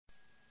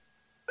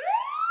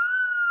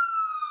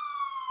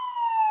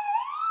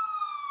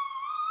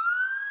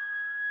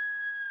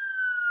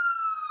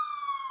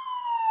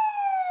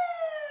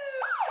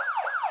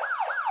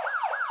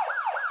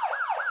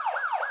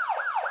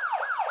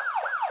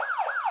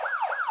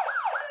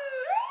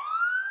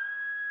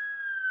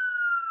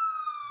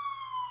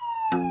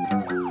You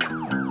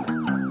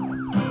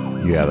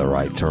have the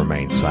right to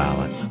remain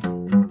silent.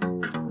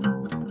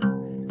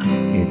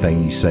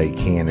 Anything you say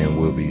can and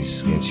will be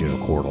used against you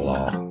in a court of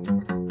law.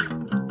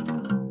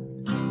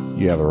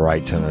 You have the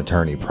right to an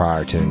attorney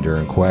prior to and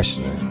during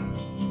questioning.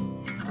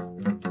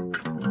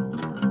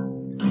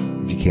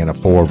 If you can't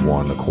afford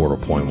one, the court will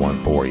appoint one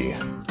for you.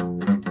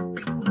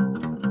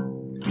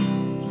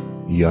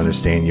 You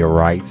understand your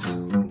rights?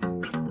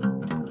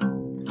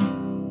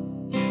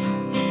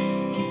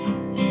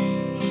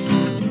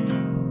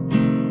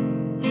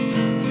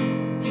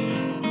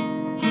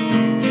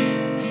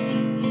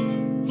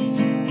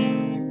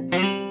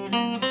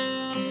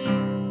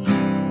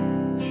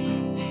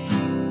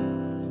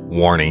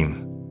 Warning.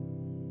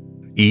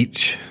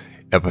 Each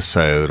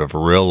episode of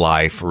Real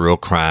Life, Real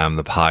Crime,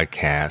 the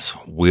podcast,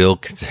 will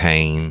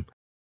contain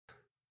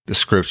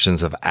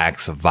descriptions of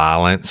acts of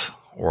violence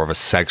or of a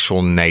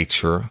sexual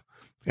nature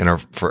and are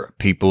for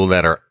people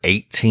that are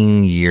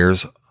 18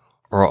 years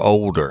or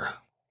older.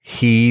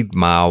 Heed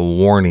my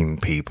warning,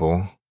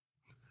 people.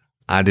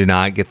 I do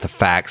not get the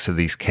facts of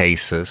these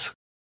cases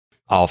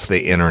off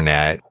the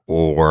internet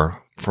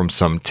or from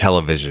some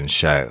television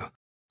show.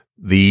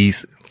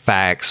 These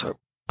facts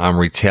I'm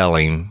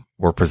retelling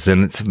were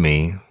presented to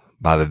me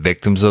by the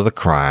victims of the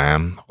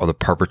crime or the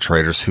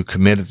perpetrators who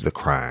committed the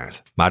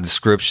crimes. My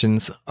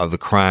descriptions of the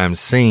crime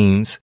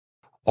scenes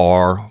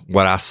are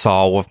what I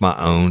saw with my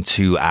own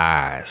two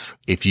eyes.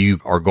 If you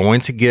are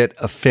going to get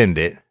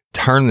offended,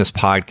 turn this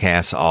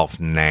podcast off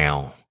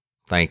now.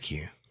 Thank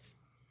you.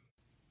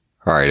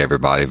 All right,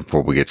 everybody,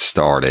 before we get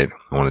started,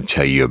 I want to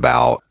tell you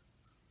about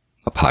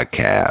a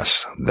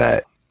podcast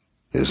that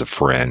is a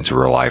friend to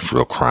Real Life,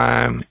 Real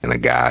Crime, and a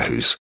guy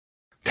who's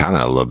kind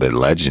of a little bit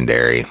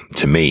legendary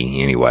to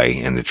me anyway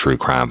in the true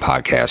crime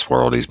podcast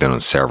world. He's been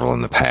on several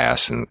in the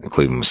past,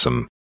 including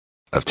some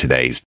of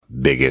today's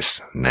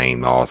biggest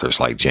named authors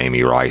like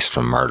Jamie Rice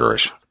from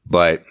Murderish.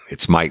 But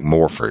it's Mike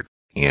Morford,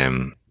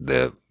 and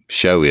the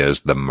show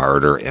is The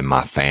Murder in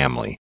My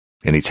Family.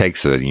 And he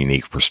takes a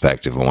unique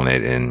perspective on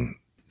it and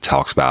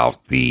talks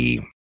about the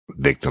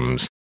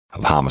victims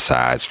of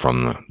homicides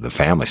from the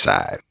family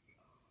side,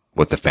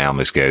 what the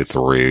families go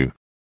through.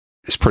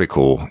 It's pretty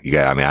cool.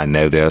 I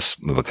know this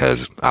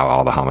because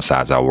all the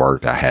homicides I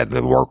worked, I had to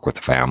work with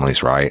the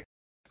families, right?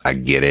 I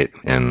get it,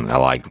 and I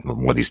like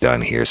what he's done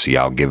here. So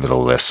y'all give it a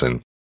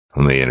listen.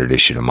 Let me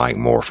introduce you to Mike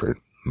Morford,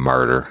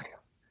 Murder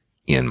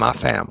in My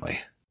Family.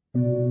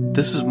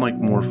 This is Mike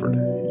Morford.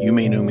 You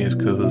may know me as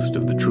co-host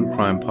of the true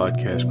crime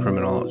podcast,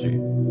 Criminology.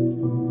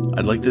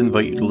 I'd like to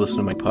invite you to listen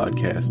to my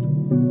podcast,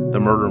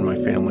 The Murder in My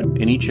Family.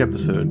 In each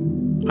episode,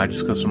 I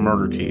discuss a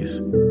murder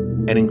case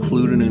and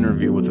include an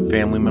interview with a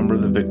family member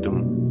of the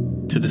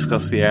victim to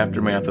discuss the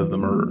aftermath of the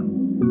murder.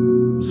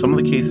 Some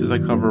of the cases I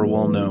cover are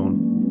well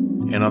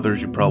known, and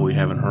others you probably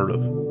haven't heard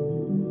of.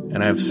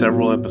 And I have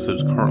several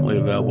episodes currently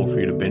available for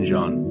you to binge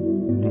on,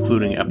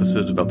 including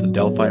episodes about the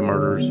Delphi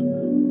murders,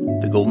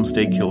 the Golden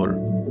State Killer,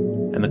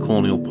 and the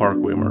Colonial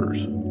Parkway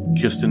murders,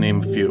 just to name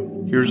a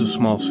few. Here's a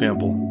small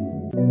sample.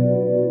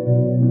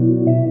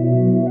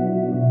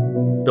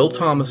 Bill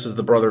Thomas is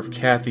the brother of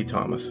Kathy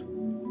Thomas,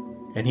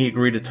 and he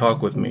agreed to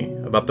talk with me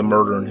about the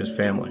murder in his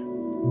family.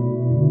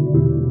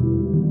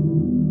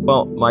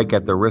 Well, Mike,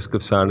 at the risk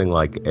of sounding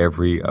like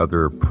every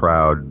other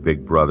proud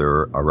big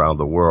brother around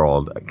the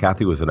world,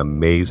 Kathy was an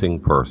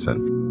amazing person.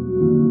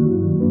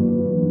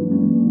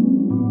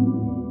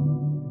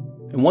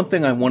 And one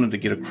thing I wanted to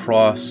get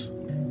across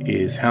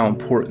is how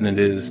important it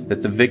is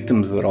that the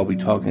victims that I'll be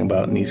talking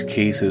about in these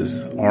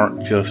cases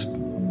aren't just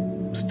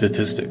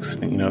statistics.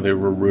 They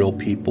were real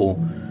people.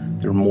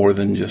 They're more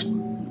than just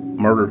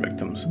murder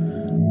victims.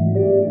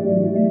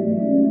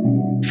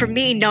 For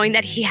me, knowing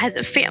that he has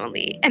a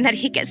family and that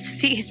he gets to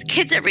see his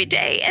kids every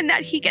day and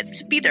that he gets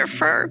to be there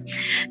for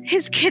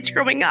his kids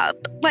growing up,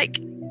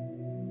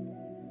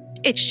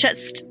 it's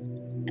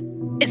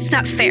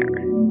not fair.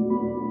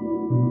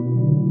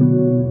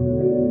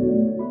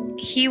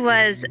 He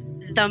was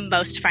the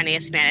most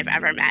funniest man I've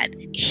ever met.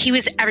 He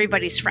was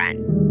everybody's friend.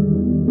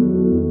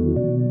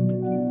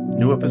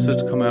 New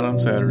episodes come out on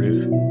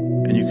Saturdays,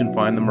 and you can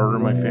find The Murder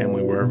in My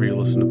Family wherever you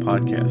listen to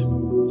podcasts.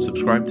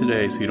 Subscribe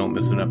today so you don't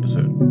miss an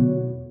episode.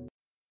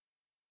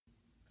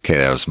 Okay,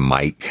 that was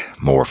Mike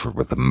Morford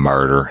with the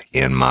Murder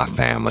in My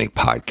Family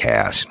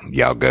podcast.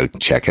 Y'all go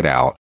check it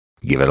out.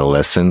 Give it a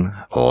listen,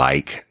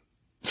 like,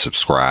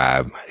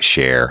 subscribe,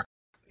 share,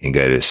 and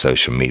go to his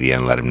social media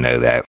and let him know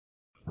that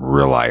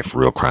Real Life,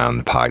 Real Crime,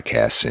 the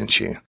podcast sent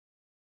you.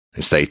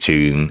 And stay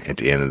tuned. At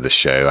the end of the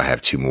show, I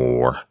have two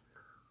more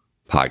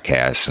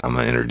podcasts I'm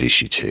going to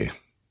introduce you to.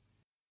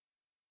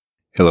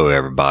 Hello,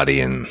 everybody,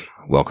 and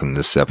welcome to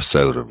this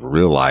episode of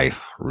Real Life,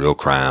 Real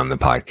Crime, the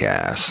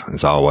podcast.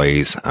 As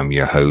always, I'm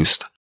your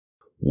host,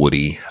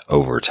 Woody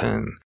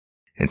Overton.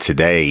 And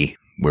today,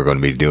 we're going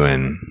to be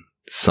doing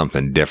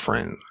something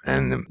different.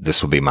 And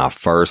this will be my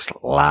first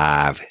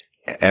live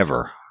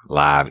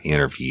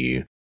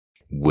interview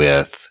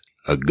with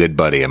a good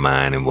buddy of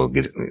mine, and we'll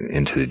get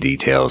into the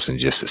details in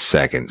just a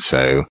second.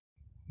 So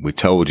we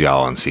told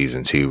y'all in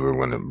season 2 we're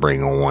going to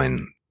bring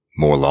on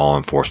more law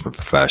enforcement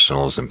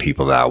professionals and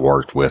people that I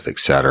worked with, et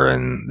cetera.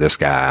 And this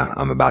guy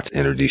I'm about to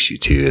introduce you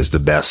to is the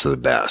best of the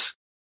best.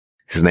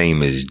 His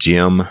name is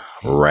Jim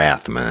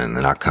Rathman,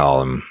 and I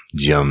call him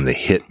Jim the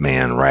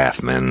Hitman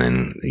Rathman.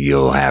 And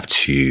you'll have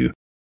to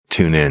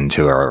tune in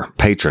to our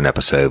Patreon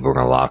episode we're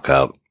going to lock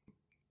up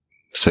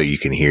so you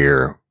can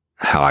hear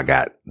how I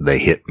got the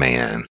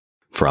Hitman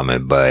from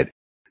it. But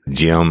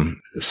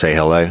Jim, say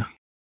hello.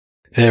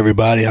 Hey,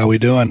 everybody. How we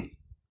doing?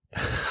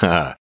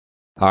 All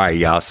right,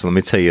 y'all. So let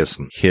me tell you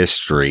some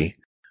history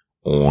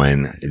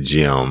on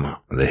Jim,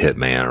 the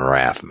Hitman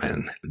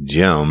Rathman.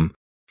 Jim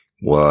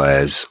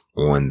was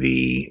on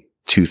the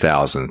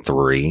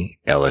 2003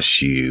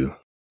 LSU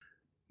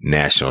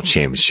National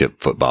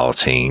Championship football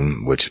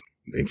team, which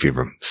if you're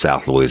from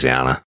South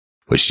Louisiana,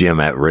 which Jim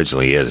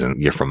originally isn't.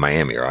 You're from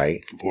Miami,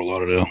 right? Fort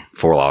Lauderdale.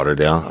 Fort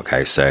Lauderdale.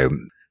 Okay. So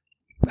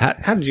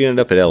how did you end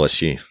up at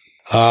LSU?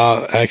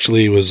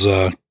 Actually was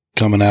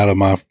coming out of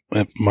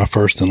my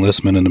first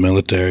enlistment in the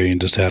military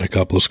and just had a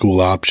couple of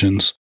school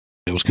options.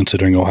 I was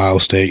considering Ohio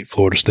State,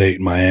 Florida State,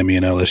 Miami,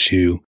 and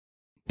LSU.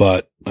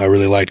 But I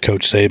really liked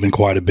Coach Saban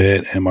quite a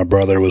bit, and my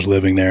brother was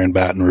living there in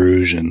Baton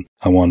Rouge, and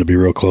I wanted to be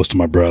real close to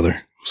my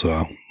brother.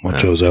 So I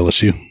chose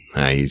LSU.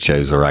 You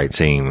chose the right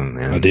team. And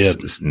I did.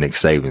 Nick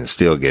Saban's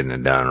still getting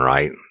it done,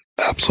 right?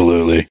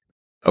 Absolutely.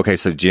 Okay,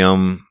 so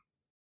Jim,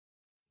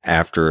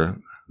 after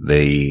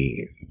the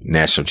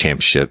national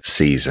championship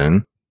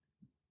season,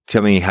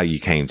 tell me how you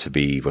came to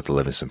be with the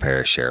Livingston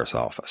Parish Sheriff's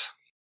Office.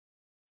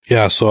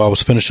 Yeah, so I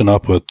was finishing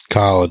up with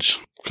college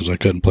because I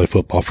couldn't play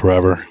football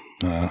forever.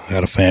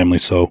 Had a family,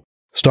 so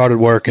started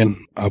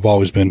working. I've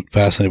always been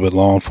fascinated with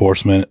law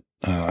enforcement.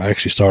 I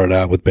actually started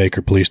out with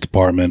Baker Police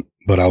Department,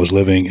 but I was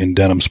living in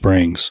Denham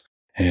Springs,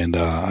 and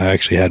I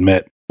actually had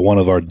met one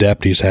of our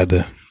deputies had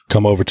to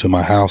come over to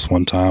my house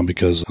one time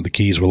because the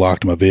keys were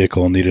locked in my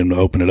vehicle and needed him to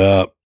open it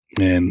up.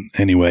 And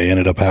anyway,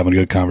 ended up having a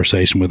good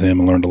conversation with him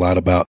and learned a lot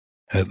about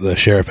the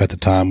sheriff at the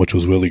time, which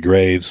was Willie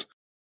Graves.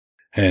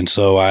 And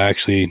so I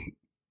actually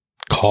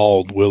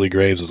called Willie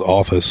Graves'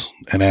 office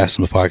and asked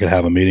him if I could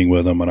have a meeting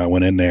with him. And I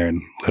went in there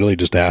and literally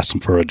just asked him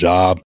for a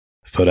job,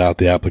 filled out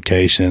the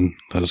application.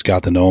 I just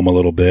got to know him a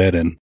little bit,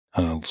 and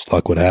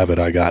luck would have it,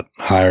 I got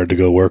hired to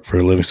go work for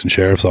the Livingston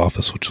Sheriff's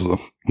Office, which was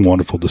a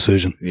wonderful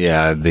decision.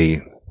 Yeah,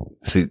 neither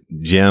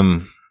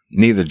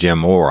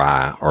Jim or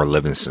I are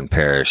Livingston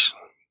Parish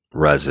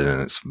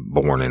residents,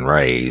 born and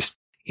raised.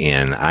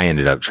 And I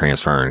ended up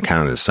transferring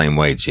kind of the same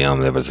way,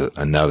 Jim. There was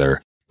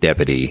another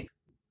deputy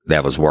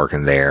that was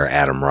working there,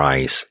 Adam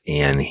Rice,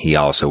 and he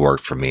also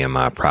worked for me in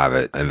my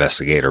private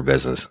investigator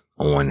business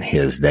on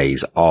his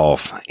days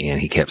off. And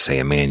he kept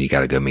saying, man, you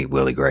got to go meet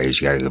Willie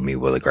Graves. You got to go meet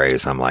Willie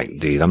Graves. I'm like,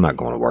 dude, I'm not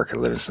going to work at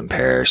Livingston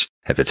Parish.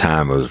 At the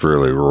time, it was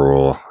really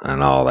rural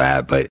and all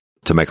that. But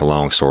to make a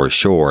long story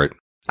short,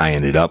 I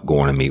ended up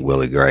going to meet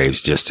Willie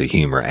Graves just to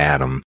humor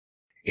Adam.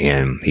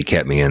 And he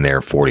kept me in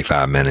there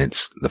 45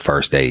 minutes the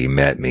first day he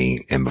met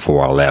me. And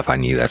before I left, I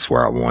knew that's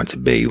where I wanted to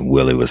be.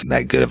 Willie was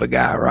that good of a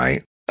guy,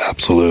 right?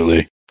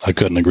 Absolutely. I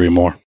couldn't agree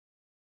more.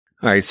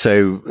 All right.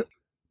 So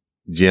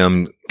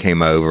Jim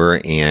came over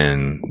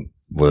and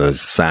was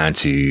assigned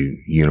to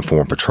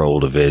Uniform Patrol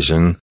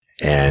Division.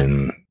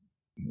 And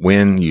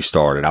when you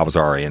started, I was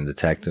already in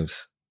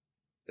detectives.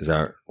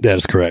 That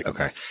is correct.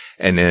 Okay.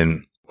 And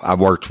then I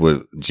worked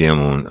with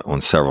Jim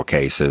on several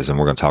cases, and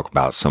we're going to talk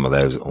about some of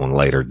those on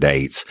later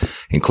dates,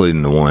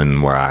 including the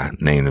one where I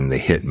named him the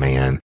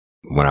Hitman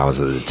when I was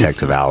a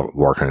detective out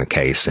working a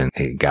case, and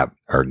he got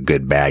a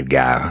good bad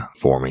guy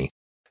for me.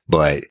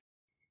 But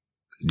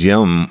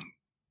Jim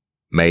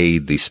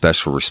made the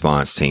Special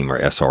Response Team, or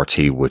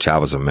SRT, which I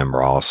was a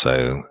member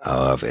also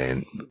of,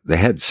 and they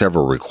had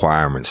several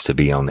requirements to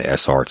be on the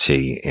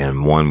SRT.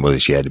 And one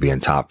was you had to be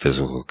in top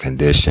physical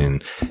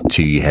condition.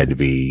 2, you had to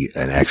be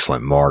an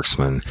excellent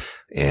marksman.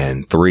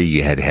 And 3,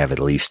 you had to have at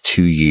least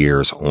 2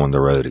 years on the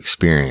road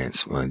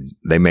experience. When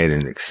they made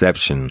an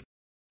exception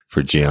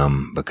for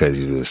Jim because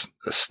he was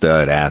a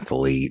stud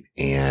athlete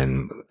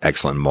and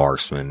excellent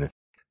marksman.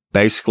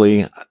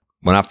 Basically,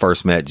 when I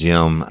first met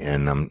Jim,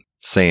 and I'm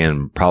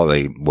saying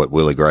probably what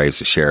Willie Graves,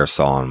 the sheriff,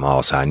 saw in him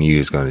also, I knew he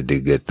was going to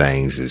do good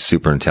things. He's a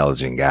super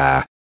intelligent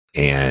guy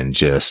and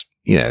just,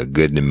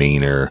 good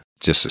demeanor,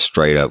 just a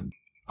straight up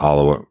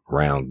all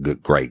around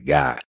good, great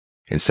guy.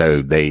 And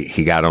so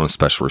he got on a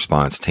Special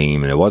Response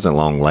Team, and it wasn't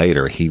long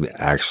later, he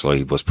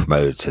actually was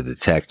promoted to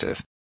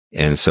detective.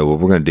 And so what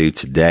we're going to do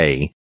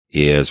today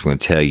is we're going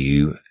to tell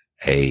you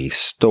a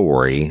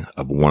story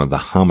of one of the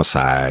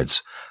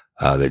homicides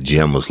that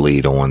Jim was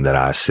lead on that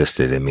I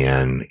assisted him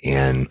in.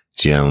 And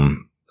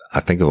Jim, I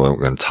think we're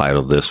going to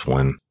title this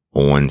one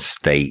On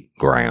State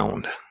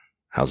Ground.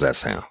 How's that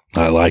sound?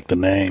 I like the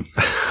name.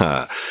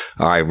 All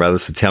right, brother.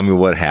 So tell me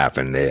what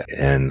happened.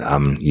 And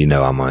I'm going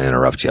to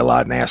interrupt you a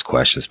lot and ask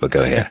questions, but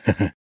go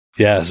ahead.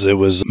 Yes, it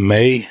was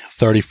May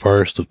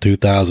 31st of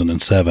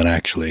 2007,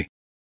 actually.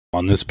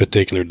 On this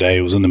particular day,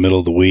 it was in the middle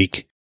of the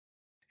week.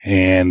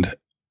 And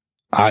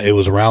it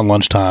was around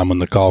lunchtime when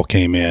the call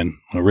came in.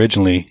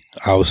 Originally,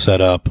 I was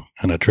set up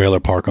in a trailer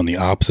park on the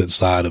opposite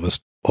side of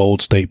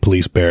old state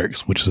police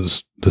barracks, which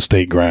is the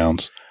state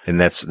grounds. And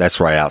that's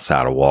right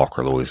outside of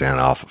Walker,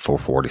 Louisiana, off of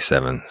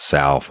 447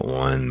 South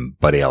on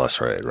Buddy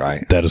Ellis Road,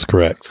 right? That is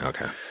correct.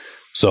 Okay.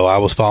 So I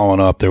was following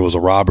up. There was a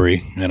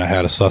robbery, and I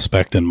had a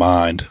suspect in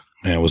mind,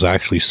 and it was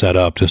actually set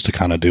up just to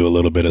kind of do a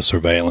little bit of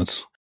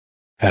surveillance.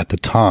 At the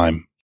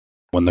time,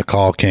 when the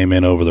call came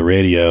in over the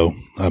radio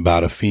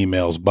about a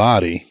female's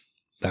body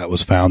that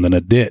was found in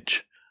a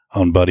ditch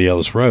on Buddy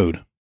Ellis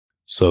Road.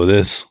 So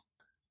this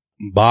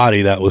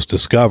body that was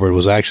discovered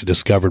was actually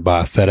discovered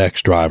by a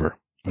FedEx driver.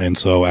 And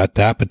so at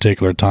that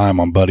particular time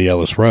on Buddy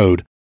Ellis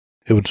Road,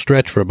 it would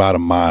stretch for about a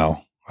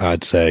mile,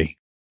 I'd say.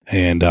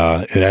 And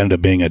it ended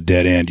up being a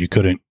dead end. You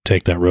couldn't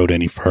take that road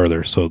any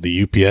further. So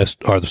the the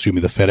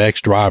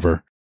FedEx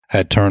driver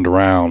had turned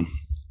around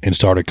and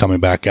started coming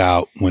back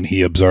out when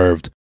he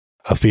observed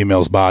a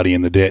female's body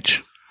in the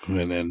ditch.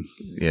 And then,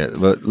 yeah,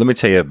 but let me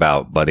tell you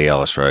about Buddy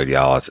Ellis Road,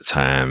 y'all, at the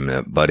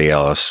time. Buddy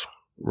Ellis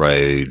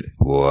Road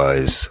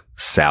was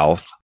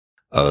south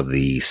of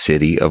the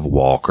city of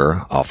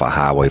Walker off of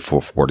Highway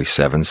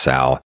 447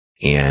 South.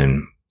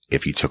 And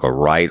if you took a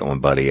right on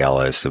Buddy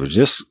Ellis, it was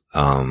just,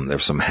 there were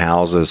some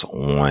houses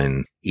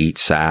on each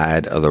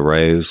side of the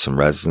road, some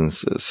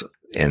residences,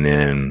 and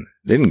then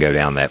didn't go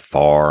down that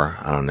far.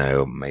 I don't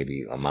know,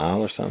 maybe a mile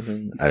or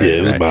something. yeah,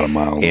 it was about a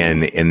mile.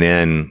 And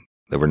then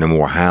there were no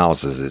more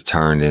houses. It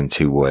turned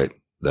into what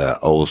the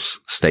old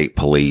state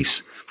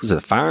police, was it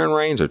a firing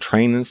range or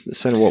training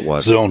center? What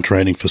was it? Its own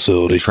training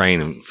facility.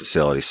 Training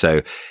facility.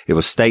 So it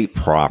was state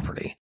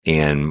property.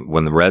 And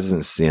when the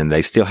residents in,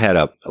 they still had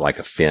a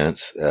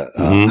fence,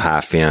 a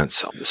high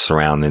fence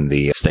surrounding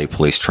the state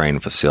police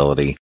training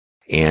facility,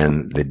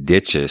 and the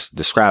ditches.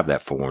 Describe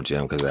that for them,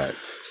 Jim, because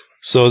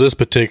So this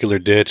particular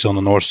ditch on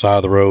the north side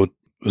of the road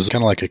was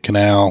kind of like a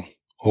canal,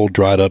 old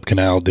dried up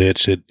canal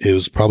ditch. It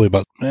was probably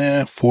about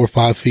 4 or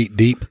 5 feet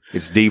deep.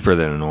 It's deeper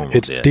than a normal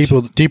ditch.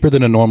 It's deeper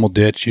than a normal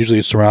ditch. Usually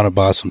it's surrounded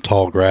by some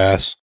tall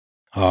grass.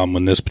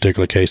 In this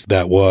particular case,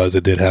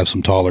 it did have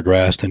some taller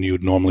grass than you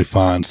would normally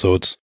find. So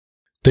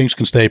things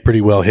can stay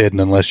pretty well hidden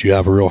unless you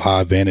have a real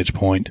high vantage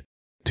point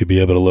to be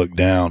able to look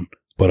down.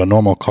 But a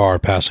normal car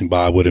passing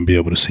by wouldn't be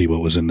able to see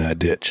what was in that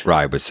ditch.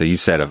 Right. But so you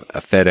said a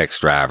FedEx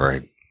driver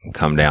had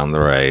come down the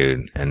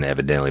road and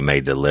evidently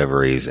made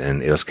deliveries,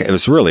 and it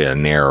was really a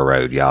narrow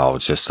road, y'all.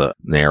 It's just a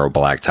narrow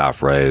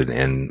blacktop road,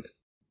 and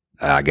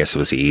I guess it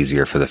was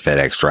easier for the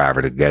FedEx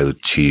driver to go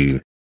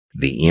to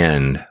the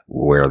end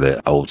where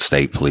the old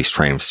state police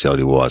training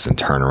facility was and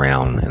turn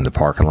around in the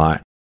parking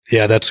lot.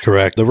 Yeah, that's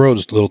correct. The road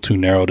is a little too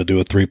narrow to do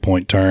a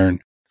 3-point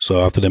turn.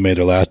 So after they made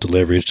their last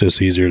delivery, it's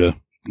just easier to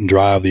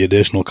drive the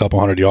additional couple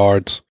hundred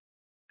yards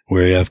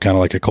where you have kind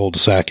of like a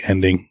cul-de-sac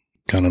ending,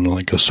 kind of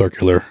like a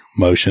circular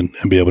motion,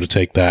 and be able to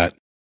take that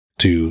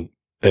to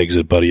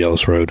exit Buddy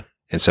Ellis Road.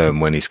 And so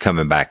when he's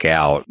coming back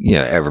out,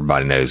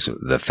 everybody knows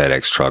the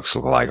FedEx trucks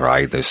look like,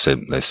 right? They sit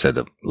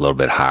a little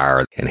bit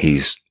higher, and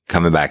he's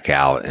coming back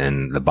out,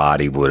 and the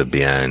body would have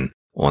been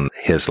on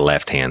his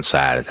left-hand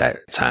side at that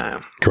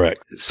time.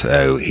 Correct.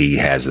 So he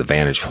has the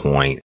vantage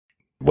point.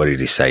 What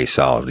did he say he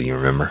saw? Do you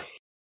remember?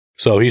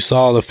 So he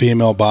saw the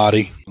female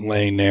body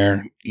laying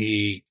there.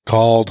 He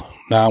called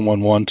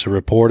 911 to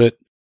report it.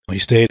 He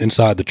stayed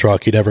inside the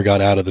truck. He never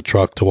got out of the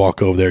truck to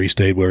walk over there. He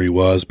stayed where he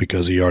was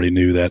because he already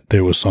knew that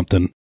there was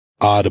something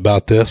odd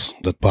about this.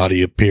 The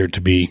body appeared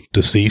to be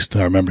deceased.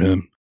 I remember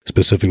him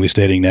specifically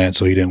stating that,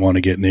 so he didn't want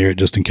to get near it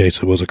just in case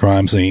it was a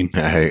crime scene.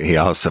 He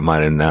also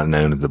might have not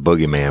known that the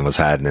boogeyman was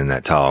hiding in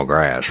that tall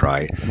grass,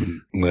 right?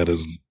 That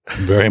is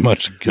very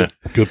much a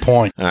good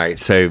point. All right.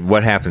 So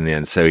what happened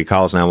then? So he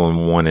calls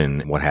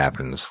 911, and what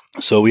happens?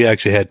 So we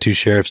actually had 2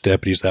 sheriff's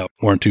deputies that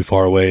weren't too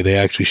far away. They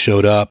actually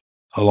showed up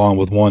along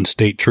with 1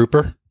 state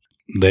trooper.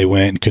 They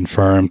went and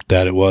confirmed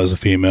that it was a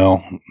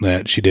female,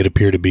 that she did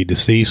appear to be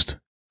deceased.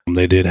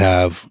 They did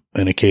have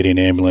an Acadian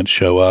ambulance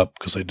show up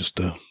because they just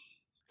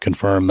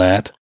confirm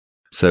that.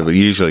 So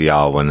usually,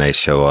 y'all, when they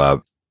show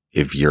up,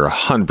 if you're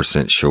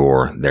 100%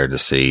 sure they're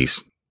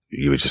deceased,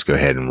 you would just go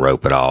ahead and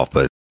rope it off.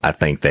 But I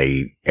think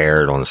they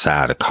erred on the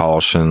side of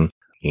caution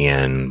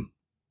and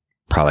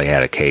probably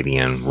had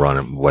Acadian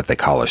run what they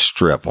call a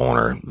strip on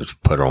her,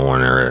 put her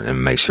on her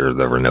and make sure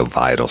there were no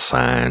vital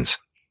signs.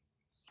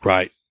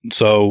 Right.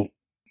 So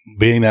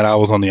being that I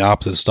was on the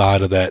opposite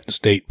side of that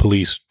state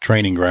police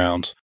training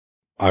grounds,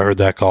 I heard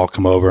that call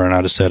come over, and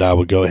I just said I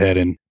would go ahead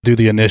and do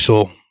the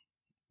initial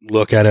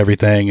look at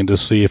everything and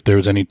just see if there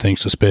was anything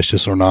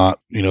suspicious or not,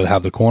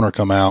 have the coroner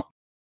come out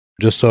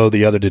just so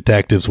the other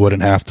detectives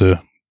wouldn't have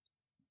to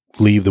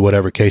leave the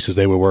whatever cases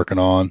they were working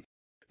on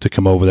to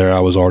come over there. I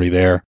was already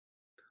there.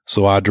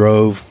 So I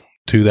drove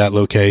to that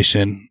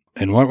location.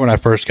 And when I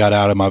first got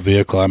out of my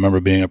vehicle, I remember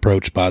being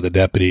approached by the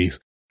deputies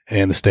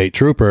and the state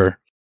trooper,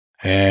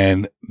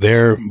 and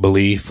their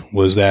belief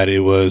was that it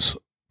was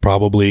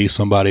probably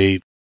somebody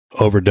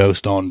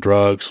overdosed on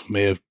drugs,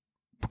 may have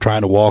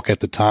trying to walk at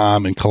the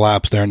time and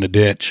collapsed there in the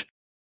ditch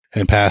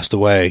and passed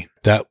away.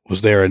 That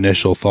was their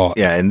initial thought.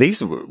 Yeah, and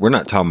we're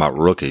not talking about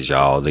rookies,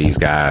 y'all. These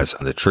guys,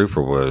 the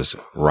trooper was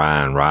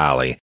Ryan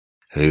Riley,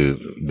 who've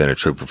been a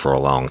trooper for a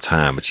long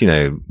time. But, you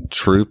know,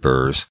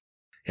 troopers,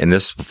 and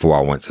this is before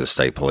I went to the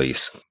state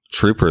police,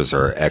 troopers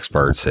are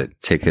experts at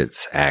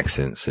tickets,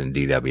 accidents, and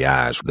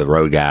DWIs. The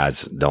road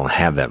guys don't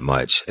have that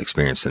much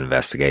experience in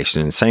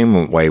investigation. And the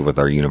same way with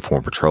our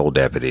uniformed patrol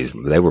deputies.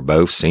 They were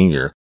both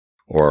senior,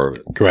 or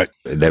Correct.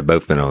 they've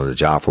both been on the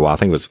job for a while. I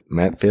think it was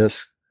Matt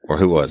Fisk, or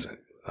who was it?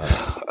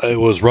 It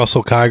was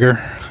Russell Kiger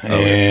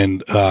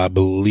and I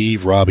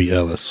believe Robbie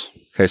Ellis.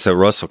 Okay, so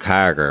Russell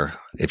Kiger,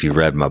 if you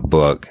read my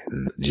book,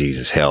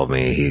 Jesus Held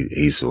Me,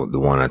 he's the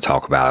one I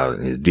talk about.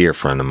 He's a dear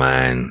friend of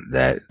mine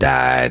that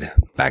died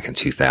back in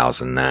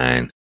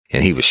 2009,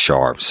 and he was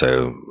sharp.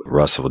 So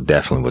Russell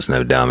definitely was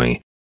no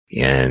dummy.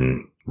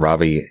 And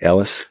Robbie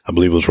Ellis? I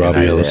believe it was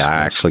Robbie Ellis.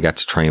 I actually got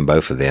to train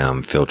both of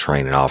them, field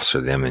training officer,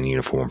 them in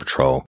uniform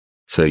patrol.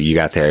 So you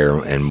got there,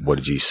 and what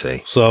did you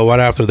see? So right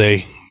after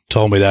they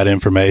told me that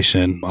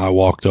information, I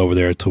walked over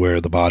there to where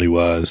the body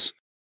was.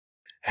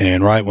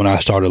 And right when I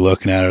started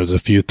looking at it, there's a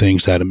few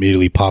things that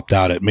immediately popped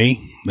out at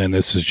me. And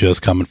this is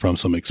just coming from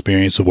some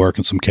experience of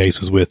working some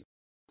cases with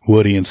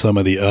Woody and some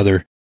of the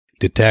other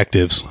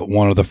detectives.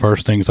 One of the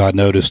first things I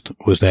noticed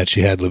was that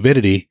she had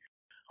lividity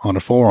on her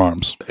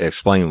forearms.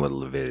 Explain what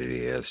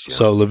lividity is, Jim.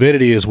 So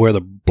lividity is where the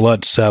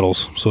blood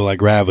settles. So like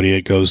gravity,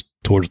 it goes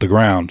towards the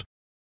ground.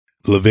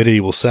 Lividity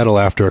will settle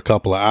after a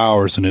couple of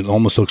hours, and it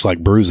almost looks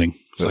like bruising.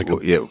 Like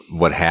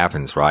what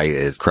happens, right,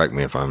 is, correct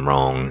me if I'm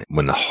wrong,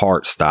 when the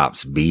heart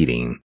stops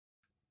beating,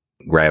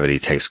 gravity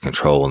takes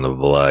control and the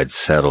blood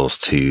settles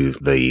to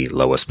the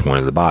lowest point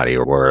of the body,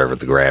 or wherever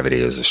the gravity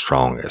is the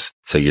strongest.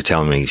 So you're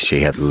telling me she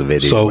had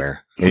lividity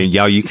where? And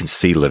y'all, you can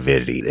see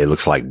lividity. It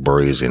looks like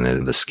bruising,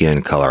 and the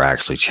skin color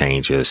actually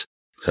changes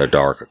to a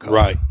darker color.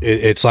 Right.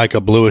 It's like a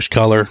bluish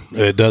color.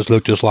 It does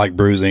look just like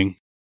bruising.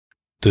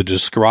 To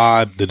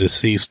describe the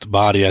deceased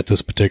body at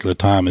this particular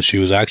time, is she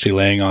was actually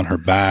laying on her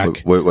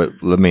back. Wait,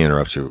 let me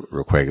interrupt you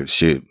real quick.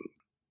 She,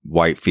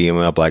 white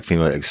female, black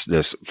female,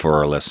 just for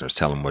our listeners,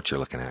 tell them what you're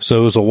looking at. So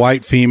it was a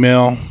white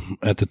female.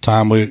 At the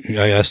time,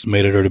 I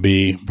estimated her to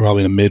be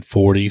probably in the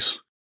mid-40s.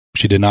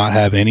 She did not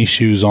have any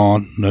shoes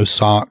on, no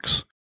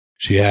socks.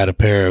 She had a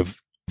pair of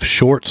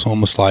shorts,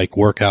 almost like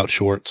workout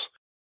shorts,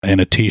 and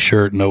a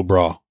T-shirt, no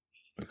bra.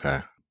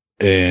 Okay.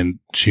 And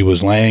she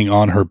was laying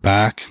on her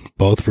back.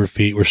 Both of her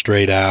feet were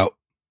straight out,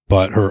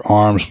 but her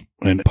arms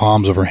and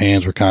palms of her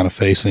hands were kind of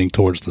facing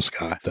towards the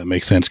sky. That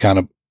makes sense. Kind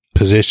of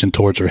positioned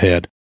towards her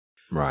head.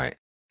 Right.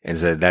 And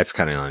so that's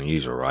kind of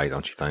unusual, right?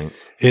 Don't you think?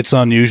 It's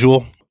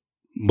unusual,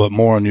 but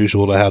more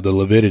unusual to have the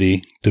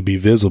lividity to be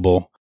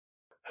visible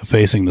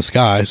facing the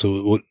sky.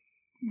 So,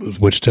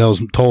 which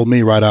told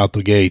me right out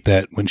the gate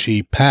that when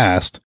she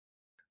passed,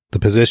 the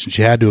position,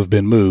 she had to have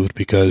been moved,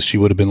 because she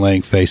would have been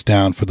laying face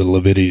down for the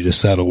lividity to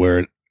settle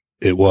where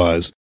it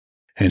was.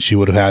 And she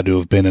would have had to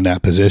have been in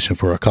that position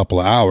for a couple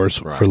of hours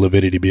for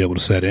lividity to be able to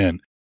set in.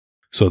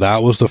 So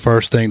that was the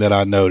first thing that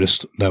I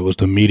noticed. That was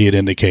the immediate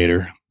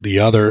indicator. The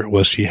other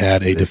was she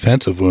had a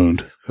defensive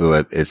wound.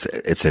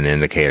 It's an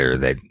indicator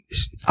that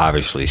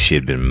obviously she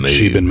had been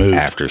moved.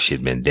 After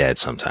she'd been dead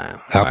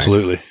sometime.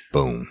 Absolutely. Right?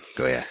 Boom.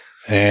 Go ahead.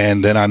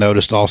 And then I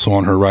noticed also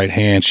on her right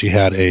hand, she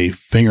had a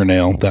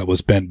fingernail that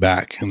was bent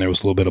back, and there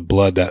was a little bit of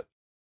blood that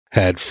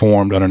had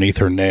formed underneath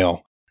her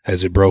nail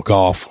as it broke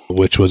off,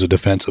 which was a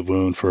defensive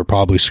wound for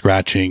probably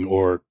scratching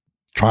or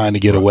trying to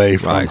get away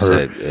from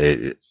her.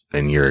 So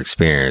in your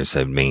experience,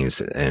 it means,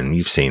 and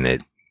you've seen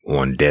it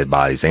on dead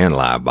bodies and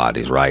live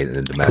bodies, right?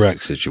 In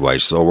domestic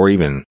situations, or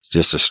even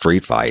just a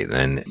street fight.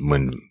 And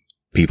when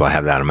people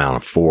have that amount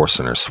of force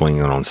and are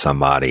swinging on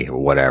somebody or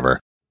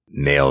whatever,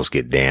 nails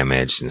get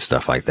damaged and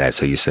stuff like that.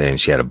 So you're saying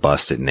she had a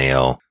busted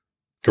nail?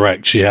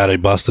 Correct. She had a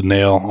busted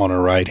nail on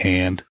her right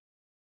hand.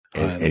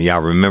 And y'all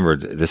remember,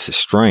 this is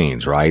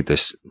strange, right?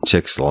 This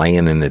chick's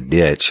laying in the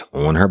ditch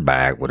on her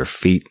back with her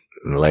feet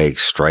and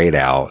legs straight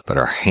out, but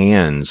her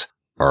hands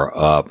are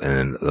up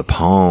and the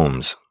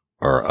palms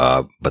are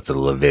up, but the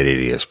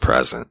lividity is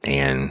present,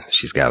 and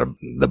she's got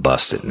the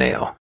busted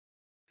nail.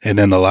 And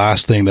then the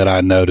last thing that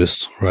I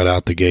noticed right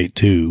out the gate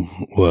too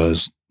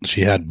was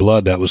she had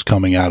blood that was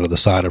coming out of the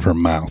side of her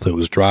mouth. It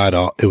was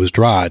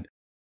dried.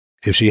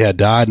 If she had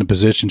died in the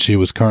position she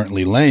was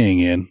currently laying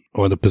in,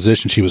 or the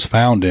position she was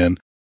found in,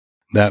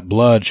 that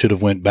blood should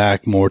have went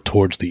back more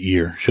towards the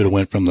ear. Should have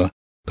went from the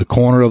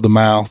corner of the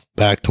mouth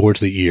back towards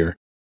the ear.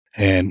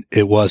 And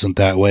it wasn't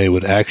that way.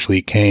 It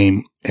actually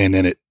came, and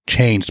then it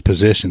changed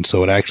position.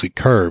 So it actually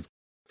curved.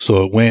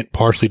 So it went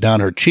partially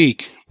down her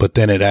cheek, but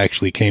then it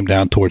actually came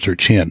down towards her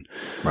chin.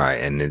 Right.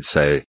 And then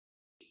so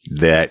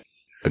that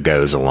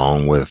goes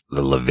along with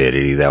the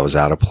lividity that was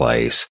out of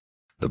place,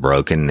 the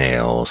broken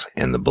nails,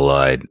 and the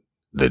blood,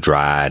 the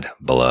dried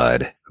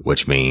blood,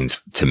 which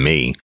means to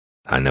me,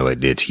 I know it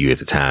did to you at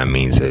the time,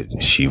 means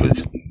that she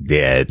was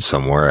dead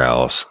somewhere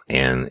else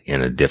and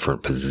in a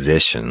different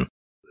position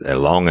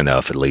long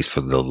enough, at least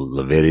for the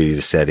lividity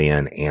to set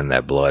in and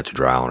that blood to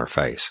dry on her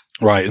face.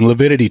 Right. And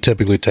lividity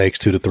typically takes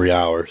 2 to 3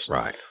 hours.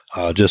 Right.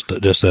 Just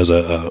as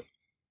a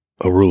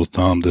rule of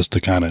thumb, just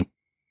to kind of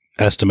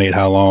estimate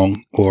how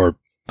long or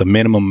the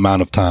minimum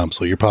amount of time.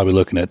 So you're probably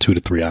looking at 2 to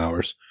 3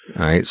 hours.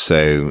 All right.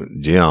 So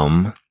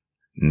Jim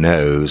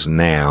knows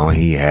now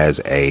he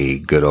has a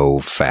good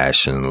old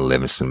fashioned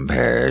Livingston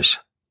Parish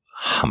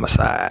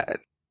homicide.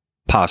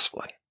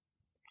 Possibly.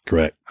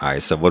 Correct. All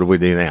right. So what do we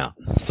do now?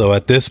 So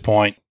at this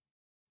point,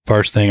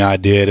 first thing I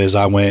did is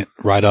I went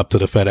right up to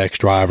the FedEx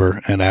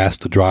driver and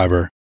asked the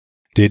driver,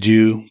 did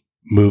you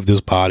move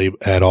this body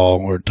at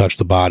all or touch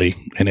the body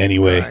in any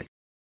way? Right.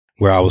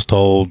 Where I was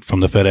told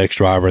from the FedEx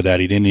driver that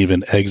he didn't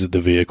even exit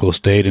the vehicle,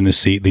 stayed in his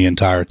seat the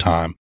entire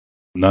time.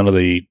 None of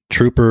the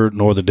trooper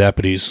nor the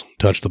deputies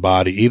touched the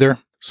body either.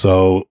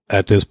 So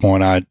at this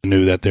point, I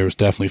knew that there was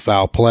definitely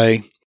foul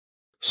play.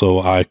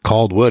 So I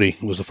called Woody,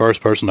 was the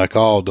first person I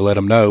called to let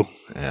him know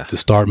to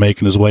start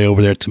making his way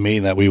over there to me,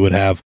 that we would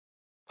have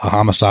a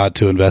homicide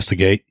to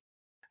investigate.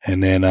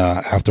 And then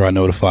after I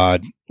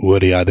notified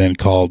Woody, I then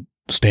called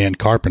Stan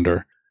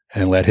Carpenter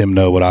and let him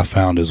know what I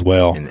found as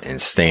well.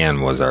 And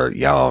Stan was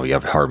y'all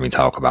heard me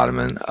talk about him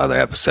in other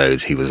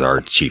episodes. He was our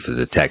chief of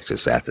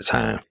detectives at the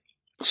time.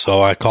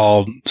 So I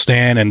called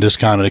Stan and just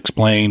kind of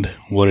explained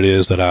what it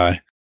is that I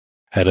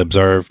had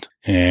observed,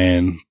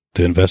 and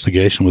the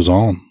investigation was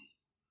on.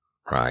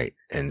 Right.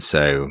 And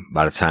so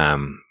by the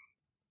time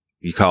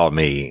you called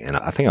me, and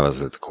I think I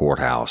was at the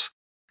courthouse,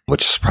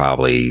 which is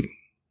probably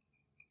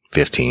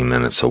 15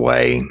 minutes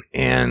away.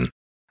 And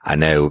I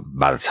know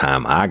by the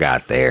time I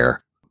got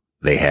there,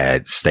 they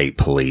had state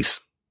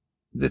police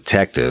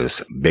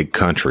detectives. Big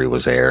Country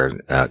was there.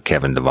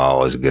 Kevin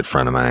Duvall is a good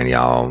friend of mine,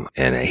 y'all.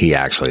 And he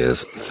actually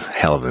is a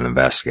hell of an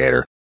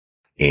investigator.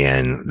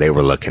 And they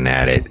were looking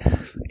at it.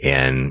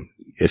 And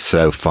it's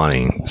so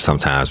funny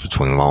sometimes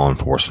between law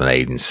enforcement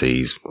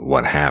agencies,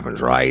 what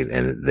happens, right?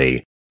 And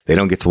they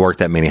don't get to work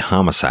that many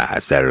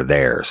homicides that are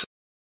theirs.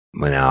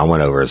 When I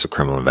went over as a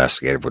criminal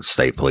investigator with the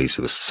state police,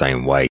 it was the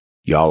same way.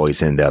 You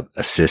always end up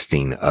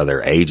assisting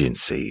other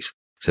agencies.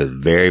 So it's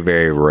very,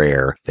 very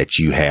rare that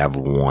you have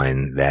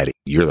one that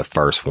you're the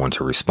first one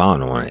to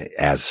respond on it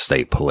as a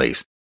state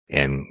police.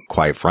 And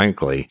quite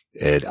frankly,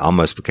 it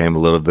almost became a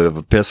little bit of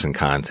a pissing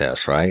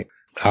contest, right?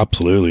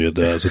 Absolutely, it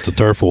does. It's a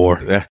turf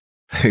war.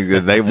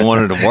 They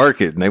wanted to work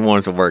it, and they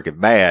wanted to work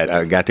it bad.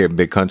 I got there,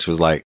 Big Country was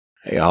like,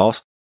 "Hey,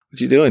 Hoss, what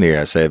you doing here?"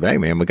 I said, "Hey,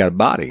 man, we got a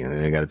body." And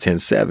they got a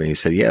 10-7. He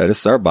said, "Yeah, this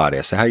is our body."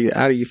 I said,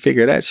 how do you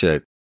figure that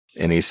shit?"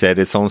 And he said,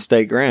 "It's on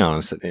state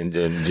ground." And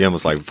Jim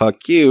was like,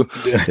 "Fuck you.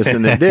 It's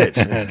in the ditch."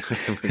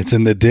 It's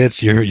in the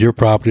ditch. Your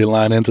property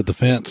line ends at the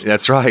fence.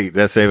 That's right.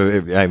 That's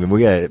it. I mean,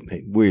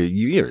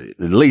 you're at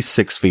least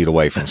 6 feet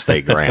away from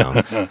state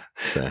ground.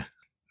 So.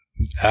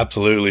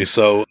 Absolutely.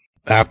 So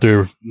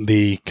after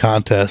the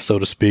contest, so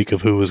to speak,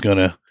 of who was going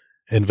to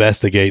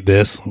investigate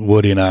this,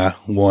 Woody and I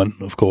won,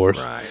 of course.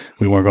 Right.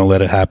 We weren't going to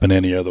let it happen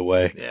any other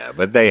way. Yeah,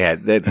 but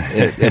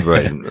it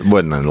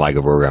wasn't like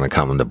we were going to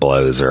come into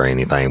blows or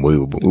anything. We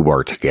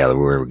worked together.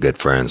 We were good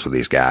friends with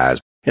these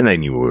guys, and they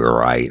knew we were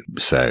right.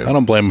 So I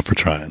don't blame them for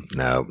trying.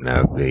 No.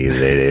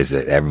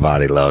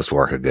 Everybody loves to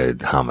work a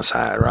good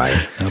homicide,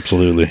 right?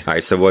 Absolutely. All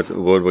right. So what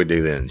did we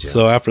do then, Jim?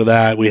 So after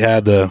that, we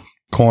had the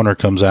coroner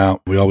comes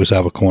out. We always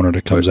have a coroner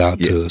that comes out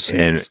to the scene.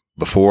 And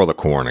before the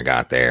coroner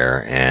got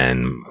there,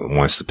 and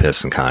once the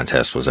pissing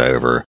contest was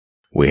over,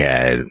 we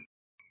had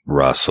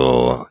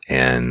Russell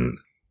and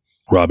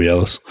Robbie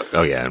Ellis.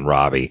 Oh yeah, and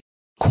Robbie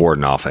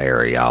cordon off an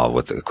area, y'all,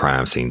 with the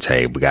crime scene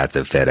tape. We got the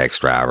FedEx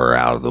driver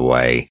out of the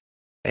way.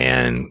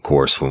 And of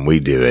course, when we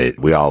do it,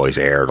 we always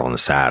erred on the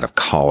side of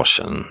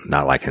caution,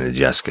 not like in the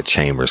Jessica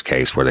Chambers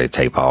case where they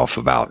tape off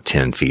about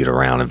 10 feet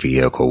around a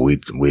vehicle.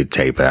 We'd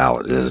tape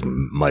out as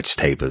much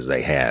tape as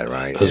they had,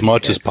 right? As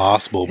much as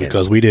possible,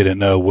 because we didn't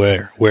know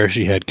where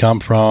she had come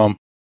from,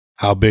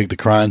 how big the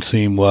crime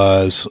scene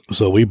was.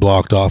 So we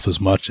blocked off as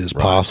much as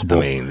possible.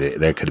 I mean,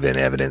 there could have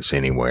been evidence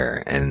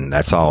anywhere, and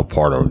that's all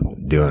part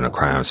of doing a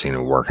crime scene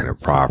and working it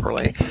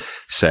properly.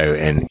 So,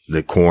 and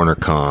the coroner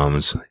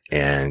comes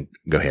and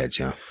go ahead,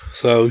 Jim.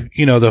 So,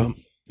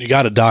 you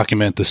got to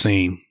document the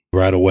scene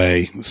right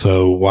away.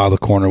 So while the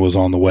coroner was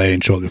on the way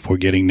and shortly before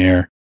getting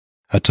there,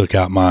 I took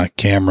out my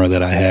camera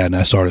that I had and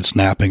I started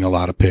snapping a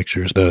lot of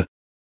pictures. The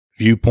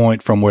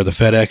viewpoint from where the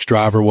FedEx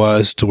driver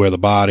was to where the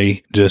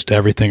body, just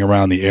everything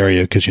around the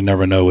area, because you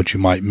never know what you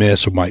might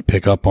miss or might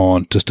pick up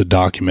on, just to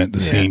document the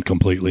scene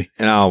completely.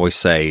 And I always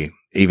say,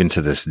 even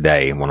to this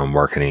day, when I'm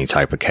working any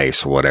type of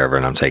case or whatever,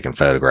 and I'm taking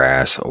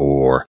photographs,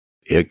 or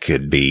it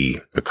could be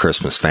a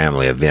Christmas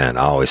family event,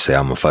 I always say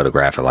I'm going to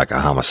photograph it like a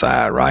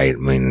homicide, right? I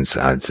mean,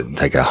 I'd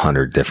take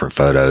 100 different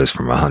photos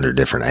from 100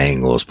 different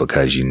angles,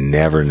 because you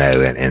never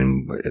know.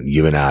 And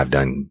you and I have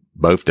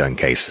both done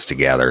cases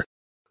together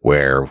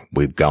where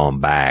we've gone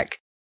back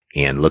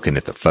and looking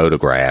at the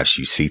photographs,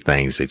 you see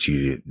things that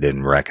you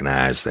didn't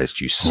recognize that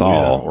you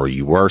saw or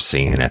you were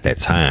seeing at that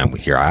time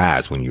with your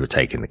eyes when you were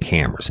taking the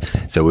cameras.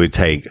 So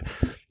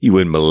you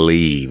wouldn't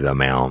believe the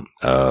amount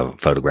of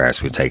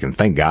photographs we've taken.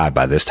 Thank God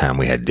by this time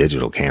we had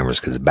digital cameras,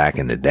 because back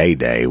in the day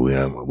we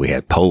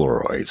had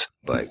Polaroids.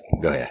 But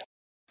go ahead.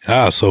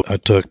 Yeah, so I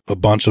took a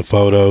bunch of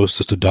photos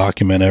just to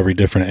document every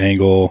different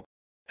angle,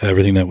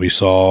 everything that we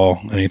saw,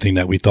 anything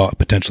that we thought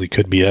potentially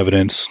could be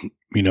evidence,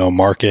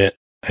 mark it.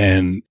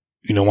 And,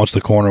 once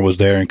the coroner was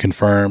there and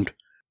confirmed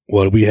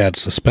what we had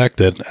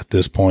suspected at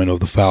this point of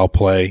the foul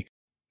play,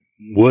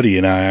 Woody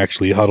and I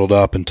actually huddled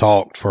up and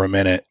talked for a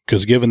minute,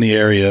 because given the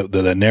area,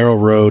 the narrow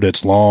road,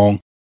 it's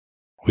long,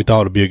 we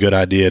thought it'd be a good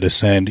idea to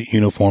send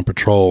uniform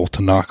patrol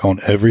to knock on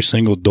every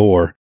single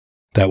door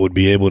that would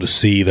be able to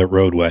see the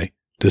roadway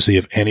to see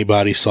if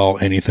anybody saw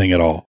anything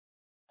at all,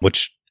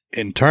 which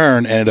in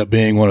turn ended up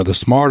being one of the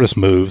smartest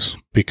moves,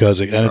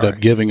 because it ended up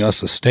giving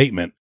us a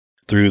statement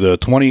through the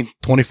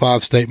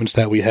 25 statements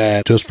that we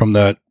had just from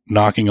that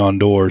knocking on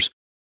doors.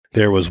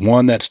 There was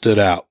one that stood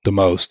out the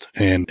most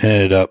and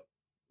ended up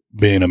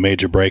being a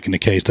major break in the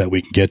case that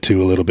we can get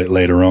to a little bit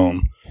later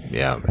on.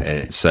 Yeah.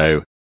 And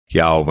so,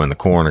 y'all, when the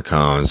coroner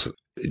comes,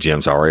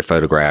 Jim's already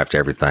photographed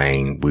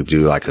everything. We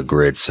do like a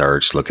grid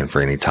search looking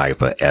for any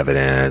type of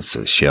evidence,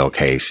 shell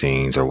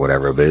casings or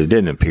whatever, but it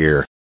didn't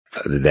appear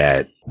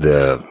that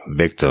the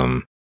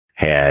victim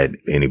had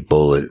any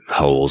bullet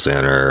holes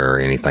in her or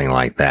anything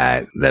like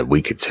that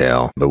we could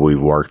tell. But we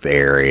worked the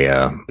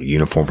area,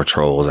 uniform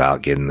patrols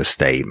out getting the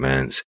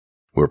statements.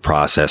 We're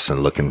processing,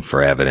 looking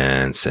for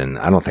evidence, and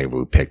I don't think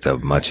we picked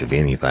up much of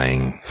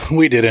anything.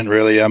 We didn't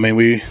really. I mean,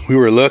 we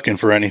were looking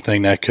for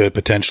anything that could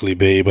potentially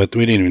be, but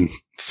we didn't even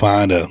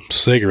find a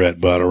cigarette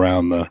butt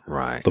around the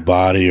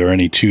body, or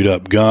any chewed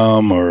up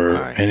gum, or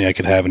anything that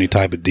could have any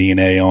type of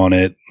DNA on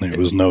it. There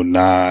was no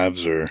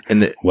knives or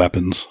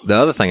weapons. The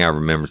other thing I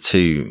remember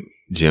too,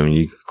 Jim,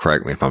 you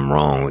correct me if I'm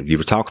wrong, you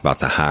were talking about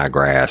the high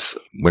grass.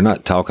 We're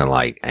not talking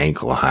like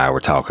ankle high. We're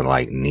talking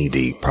like knee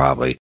deep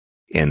probably.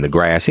 In the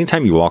grass,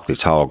 anytime you walk through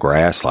tall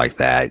grass like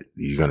that,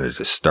 you're going to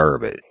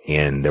disturb it.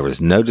 And there was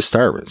no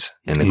disturbance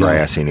in the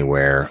grass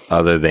anywhere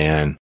other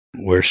than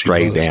where she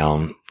straight was.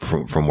 Down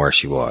from where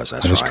she was.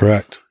 That's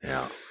correct.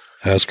 Yeah.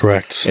 That's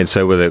correct. And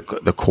so with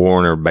the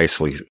coroner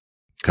basically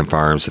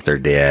confirms that they're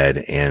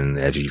dead. And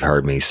as you've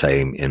heard me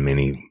say in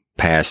many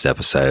past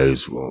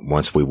episodes,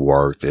 once we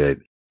worked it,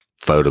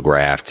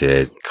 photographed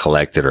it,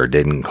 collected or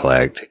didn't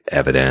collect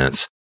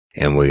evidence,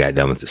 and we got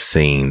done with the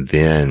scene,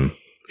 then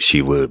she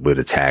would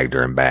have tagged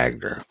her and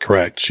bagged her.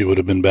 Correct. She would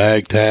have been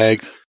bagged,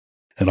 tagged,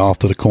 and off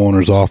to the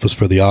coroner's office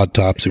for the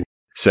autopsy.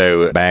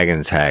 So bagging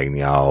and tagging,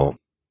 y'all,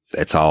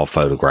 it's all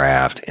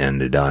photographed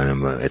and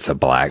done. It's a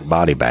black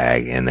body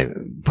bag, and they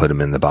put them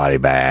in the body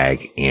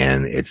bag,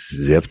 and it's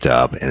zipped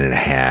up, and it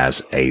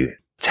has a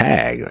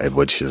tag,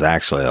 which is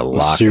actually a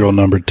lock. Serial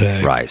number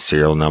tag. Right.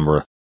 Serial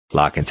number,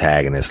 lock and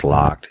tag, and it's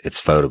locked. It's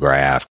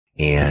photographed,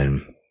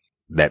 and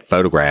that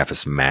photograph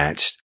is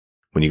matched.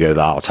 When you go to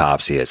the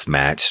autopsy, it's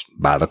matched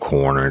by the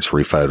coroner. It's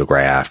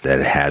rephotographed,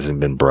 that it hasn't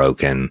been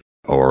broken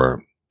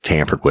or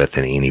tampered with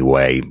in any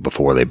way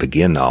before they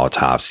begin the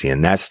autopsy.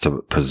 And that's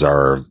to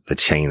preserve the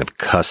chain of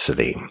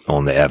custody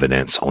on the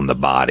evidence on the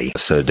body.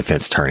 So the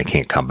defense attorney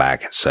can't come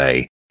back and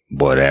say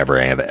whatever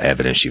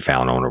evidence you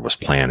found on her was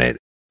planted.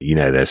 You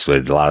know, that's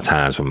a lot of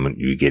times when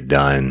you get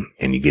done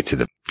and you get to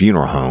the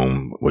funeral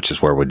home, which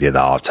is where we did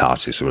the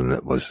autopsy, so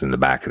it was in the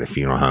back of the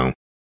funeral home.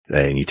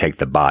 And you take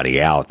the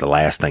body out, the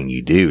last thing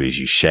you do is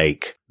you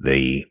shake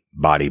the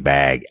body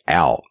bag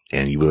out,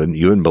 and you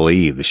wouldn't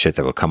believe the shit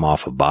that would come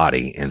off a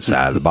body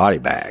inside the body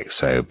bag.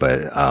 So, but,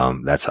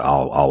 that's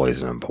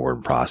always an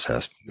important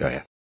process. Go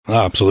ahead.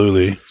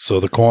 Absolutely. So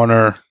the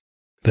coroner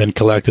then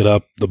collected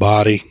up the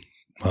body.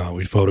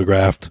 We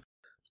photographed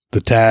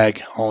the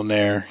tag on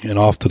there, and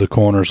off to the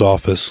coroner's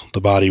office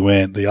the body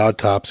went. The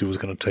autopsy was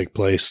going to take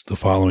place the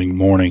following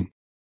morning.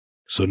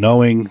 So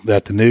knowing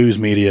that the news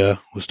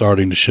media was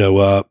starting to show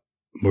up,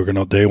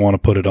 they want to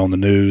put it on the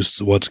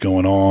news, what's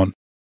going on.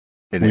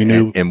 And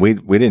we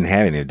didn't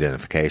have any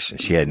identification.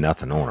 She had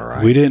nothing on her,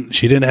 right?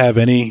 She didn't have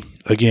any.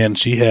 Again,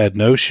 she had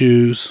no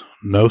shoes,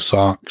 no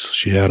socks.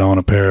 She had on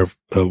a pair of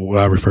what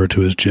I refer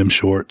to as gym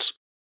shorts,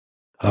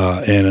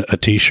 and a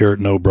t-shirt,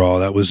 no bra.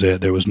 That was it.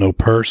 There was no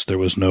purse. There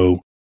was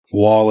no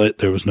wallet.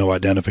 There was no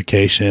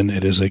identification.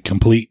 It is a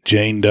complete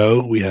Jane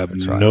Doe. We have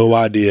no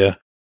idea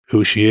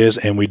who she is,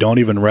 and we don't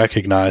even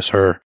recognize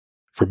her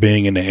for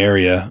being in the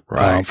area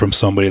from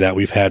somebody that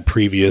we've had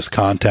previous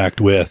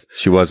contact with.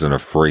 She wasn't a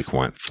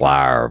frequent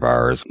flyer of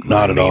ours.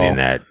 Not at all.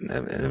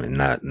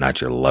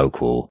 Not your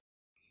local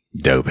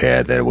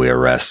dopehead that we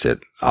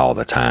arrested all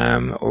the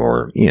time,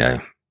 or,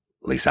 at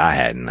least I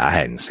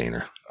hadn't seen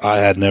her. I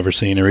had never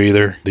seen her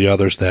either. The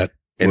others that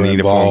were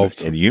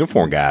involved. And the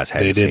uniform guys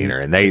hadn't seen her.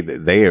 And they,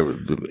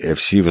 if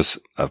she was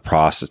a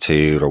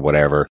prostitute or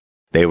whatever,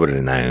 they would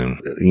have known,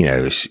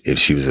 if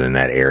she was in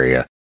that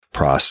area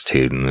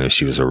prostituting, if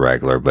she was a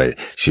regular, but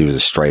she was a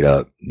straight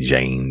up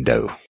Jane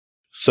Doe.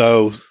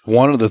 So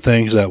one of the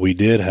things that we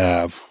did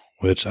have,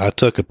 which I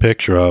took a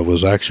picture of,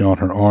 was actually on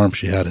her arm.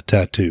 She had a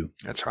tattoo.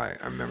 That's right.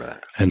 I remember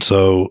that. And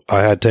so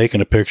I had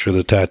taken a picture of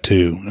the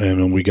tattoo.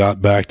 And when we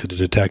got back to the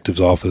detective's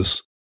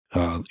office,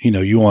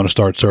 you want to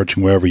start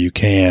searching wherever you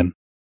can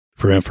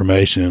for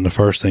information. And the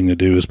first thing to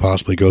do is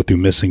possibly go through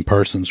missing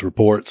persons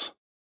reports.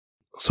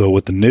 So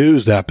with the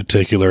news that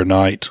particular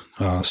night,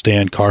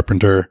 Stan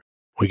Carpenter,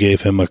 we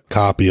gave him a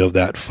copy of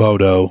that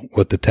photo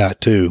with the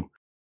tattoo,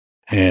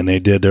 and they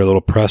did their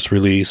little press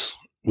release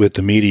with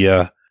the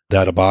media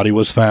that a body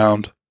was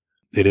found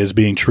It is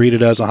being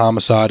treated as a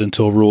homicide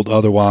until ruled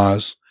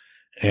otherwise.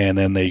 And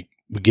then they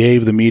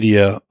gave the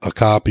media a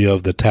copy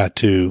of the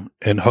tattoo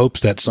in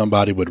hopes that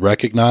somebody would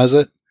recognize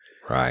it.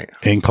 Right.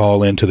 And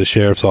call into the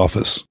sheriff's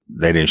office.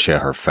 They didn't show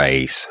her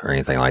face or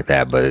anything like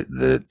that, but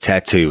the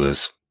tattoo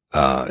was,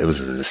 it was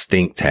a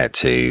distinct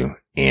tattoo,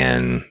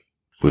 and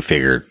we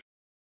figured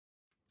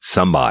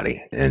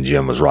somebody, and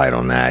Jim was right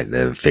on that,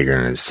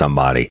 figuring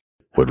somebody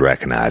would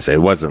recognize it. It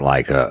wasn't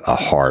like a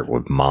heart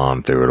with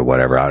mom through it or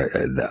whatever.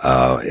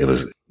 It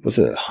was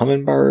it a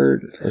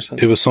hummingbird or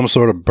something? It was some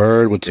sort of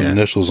bird with some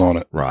initials on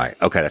it. Right.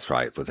 Okay. That's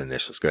right. With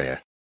initials. Go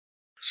ahead.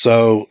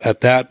 So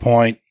at that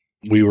point,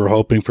 we were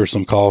hoping for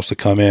some calls to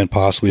come in,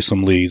 possibly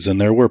some leads,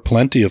 and there were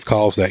plenty of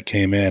calls that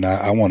came in.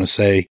 I want to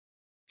say,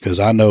 because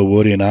I know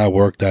Woody and I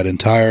worked that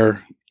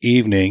entire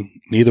evening.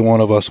 Neither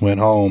one of us went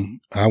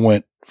home. I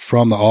went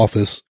from the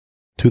office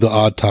to the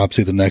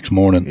autopsy the next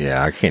morning.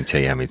 Yeah, I can't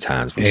tell you how many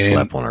times we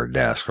slept on our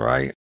desk,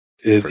 right?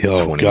 For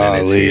 20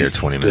 minutes here,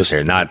 20 minutes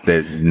here.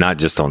 Not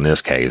just on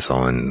this case,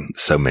 on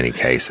so many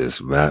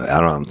cases.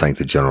 I don't think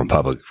the general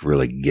public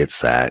really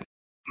gets that.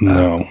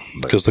 No,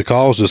 because the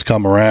calls just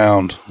come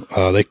around.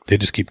 They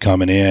just keep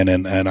coming in.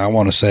 And I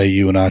want to say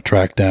you and I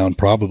tracked down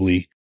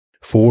probably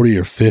 40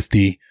 or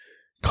 50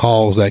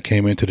 calls that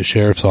came into the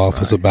sheriff's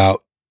office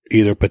about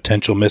either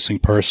potential missing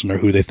person or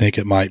who they think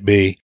it might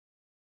be.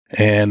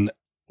 And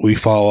we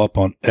follow up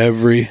on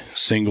every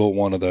single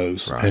one of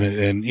those. Right.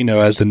 And, you know,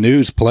 as the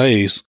news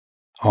plays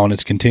on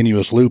its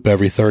continuous loop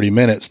every 30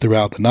 minutes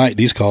throughout the night,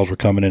 these calls were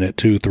coming in at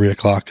 2, 3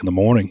 o'clock in the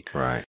morning.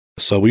 Right.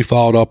 So we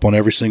followed up on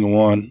every single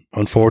one.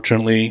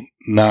 Unfortunately,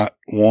 not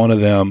one of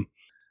them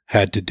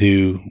had to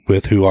do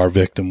with who our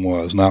victim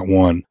was. Not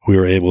one. We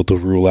were able to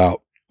rule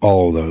out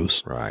all of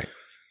those. Right.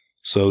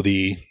 So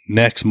the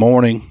next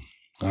morning,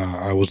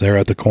 I was there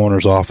at the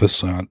coroner's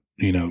office,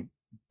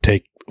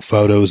 take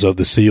photos of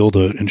the seal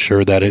to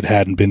ensure that it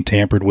hadn't been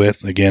tampered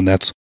with. Again,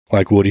 that's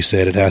like Woody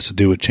said, it has to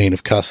do with chain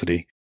of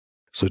custody.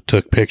 So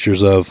took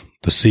pictures of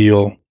the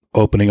seal,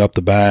 opening up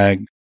the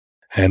bag,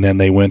 and then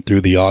they went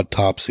through the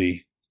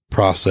autopsy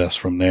process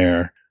from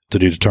there to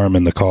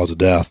determine the cause of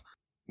death,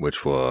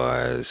 which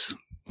was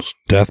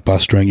death by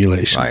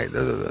strangulation. Right,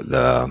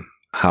 the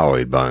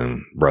hyoid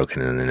bone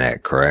broken in the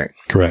neck, correct?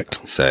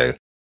 Correct. So,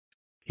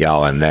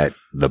 y'all, and that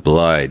the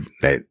blood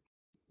that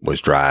was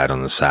dried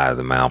on the side of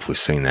the mouth, we've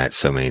seen that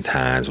so many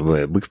times.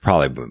 We could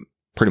probably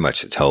pretty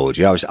much have told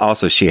you.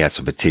 Also, she had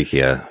some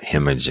petechial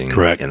hemorrhaging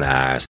correct. In the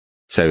eyes.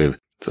 So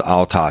the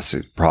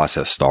autopsy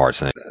process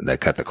starts, and they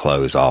cut the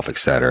clothes off,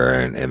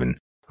 etc. And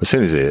as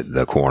soon as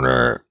the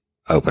coroner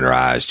opened her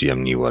eyes,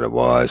 Jim knew what it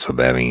was.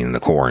 I mean, the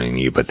coroner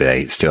knew, but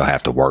they still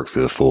have to work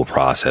through the full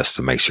process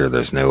to make sure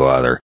there's no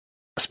other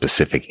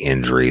specific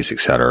injuries,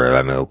 etc.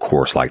 I mean, of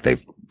course, like they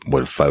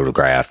would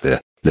photograph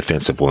the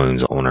defensive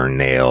wounds on her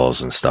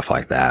nails and stuff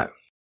like that.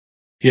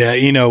 Yeah,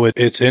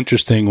 it's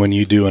interesting when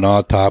you do an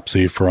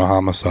autopsy for a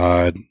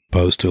homicide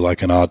opposed to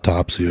like an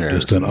autopsy of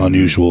just an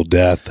unusual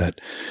death that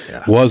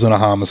wasn't a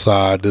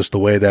homicide, just the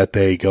way that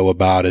they go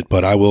about it.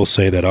 But I will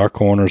say that our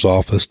coroner's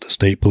office, the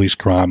State Police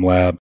Crime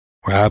Lab,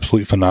 were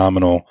absolutely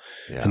phenomenal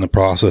in the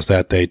process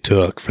that they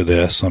took for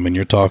this. I mean,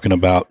 you're talking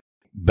about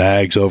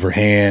bags over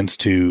hands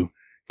to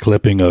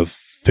clipping of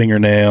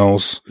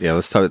fingernails. Yeah,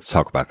 let's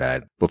talk about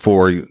that.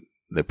 Before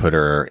they put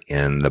her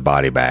in the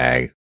body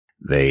bag,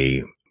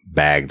 they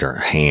bagged her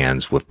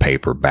hands with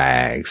paper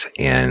bags,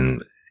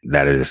 and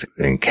that is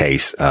in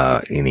case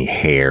any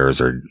hairs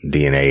or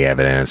DNA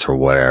evidence or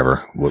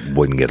whatever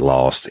wouldn't get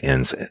lost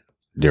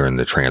during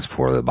the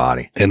transport of the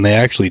body. And they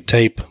actually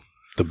tape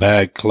the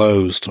bag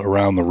closed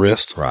around the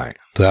wrist. Right.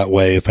 That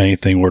way, if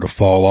anything were to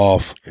fall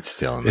off, it's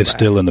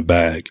still in the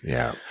bag.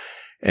 Yeah.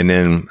 And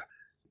then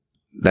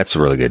that's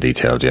a really good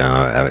detail,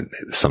 John.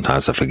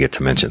 Sometimes I forget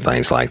to mention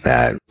things like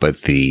that, but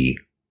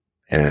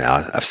and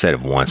I've said it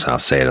once and I'll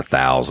say it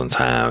 1,000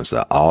 times,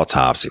 the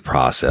autopsy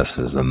process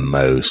is the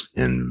most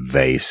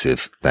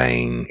invasive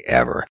thing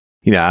ever.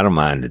 I don't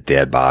mind the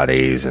dead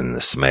bodies and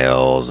the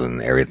smells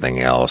and everything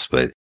else,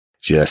 but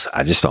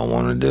I just don't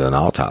want to do an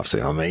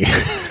autopsy on me.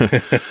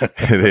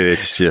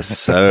 It's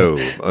just so,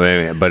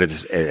 but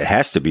it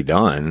has to be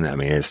done. I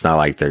mean, it's not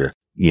like they're,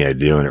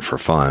 doing it for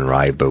fun,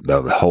 right? But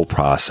the whole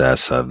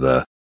process of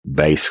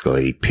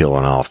basically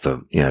peeling off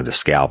the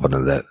scalp and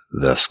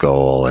the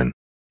skull and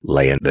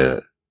laying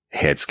the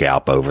head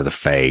scalp over the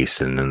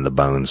face and then the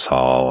bone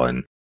saw.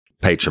 And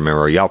Patron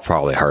member, y'all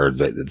probably heard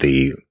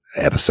the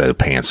episode of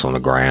Pants on the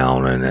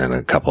Ground and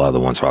a couple other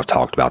ones where I've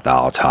talked about the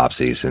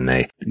autopsies, and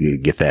they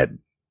get that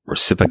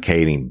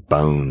reciprocating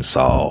bone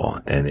saw.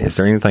 And is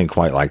there anything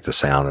quite like the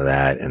sound of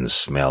that and the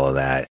smell of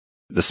that?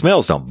 The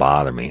smells don't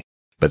bother me,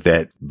 but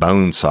that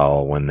bone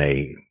saw, when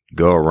they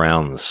go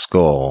around the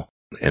skull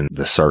in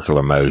the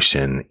circular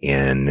motion,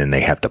 and then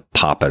they have to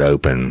pop it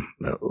open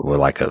with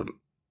like a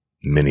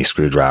mini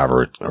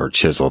screwdriver or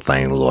chisel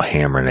thing, a little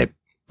hammer, and they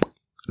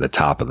the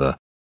top of the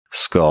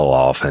skull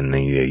off, and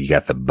then you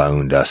got the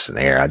bone dust in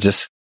the air.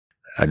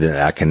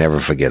 I can never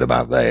forget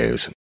about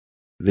those.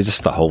 They're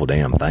just the whole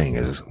damn thing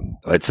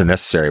it's a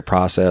necessary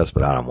process,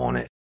 but I don't want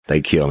it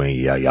they kill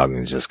me, yeah, y'all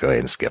can just go ahead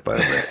and skip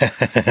over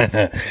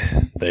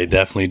it. They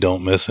definitely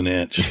don't miss an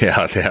inch.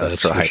 Yeah,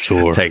 that's right. For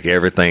sure. Take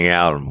everything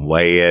out and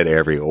weigh it,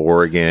 every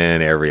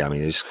organ, I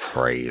mean, it's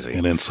crazy.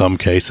 And in some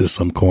cases,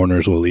 some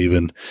corners will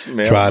even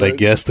Smell try to it.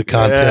 guess the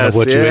content of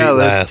what you ate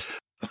last.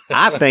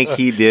 I think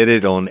he did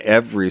it on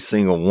every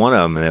single one of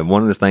them. And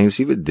one of the things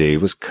he would do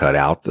was cut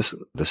out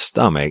the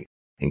stomach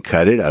and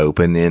cut it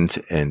open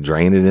and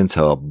drain it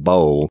into a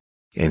bowl,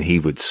 and he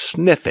would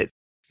sniff it.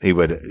 He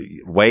would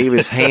wave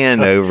his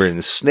hand over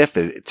and sniff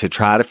it to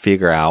try to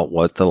figure out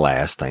what the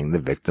last thing the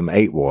victim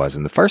ate was.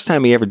 And the first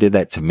time he ever did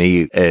that to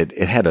me, it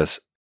had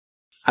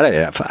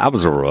I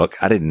was a rook.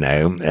 I didn't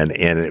know. And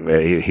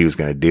he was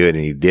going to do it,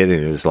 and he did it.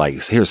 And it was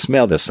like, here,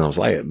 smell this. And I was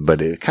like,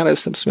 but it kind of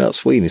smelled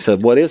sweet. And he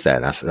said, what is that?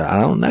 And I said, I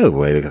don't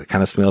know. It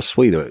kind of smells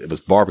sweet. It was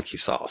barbecue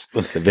sauce.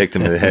 The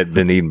victim had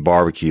been eating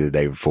barbecue the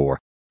day before.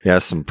 Yeah,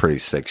 that's some pretty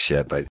sick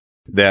shit. But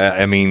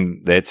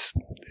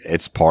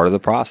it's part of the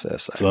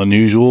process. It's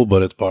unusual,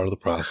 but it's part of the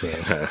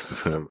process.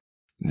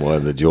 One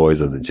of the joys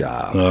of the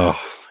job. Oh.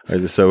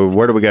 So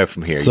where do we go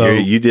from here? So,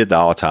 you did the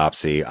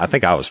autopsy. I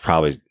think I was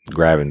probably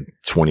grabbing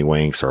 20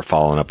 winks or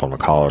following up on a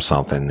call or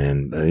something.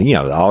 And, the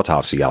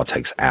autopsy y'all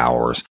takes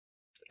hours.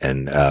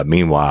 And,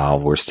 meanwhile,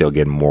 we're still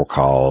getting more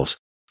calls,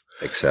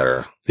 et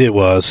cetera. It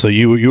was. So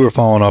you were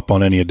following up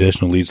on any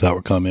additional leads that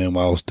were coming in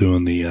while I was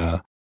doing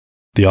the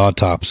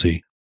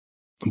autopsy.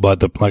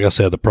 But like I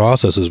said, the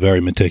process is very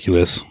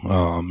meticulous.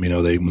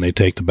 When they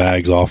take the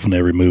bags off and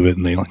they remove it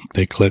and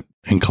they clip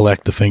and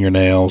collect the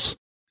fingernails,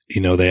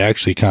 they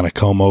actually kind of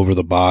comb over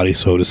the body,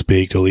 so to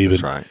speak. They'll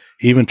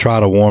even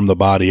try to warm the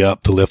body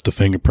up to lift the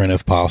fingerprint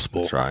if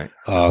possible. That's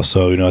right.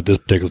 So at this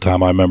particular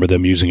time, I remember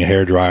them using a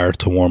hairdryer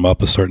to warm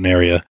up a certain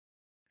area,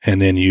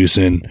 and then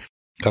using,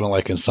 kind of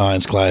like in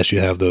science class, you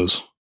have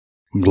those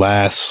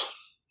glass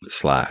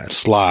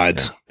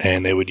slides,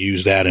 and they would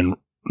use that, and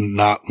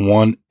not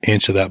 1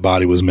 inch of that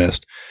body was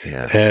missed.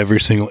 Yeah. Every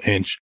single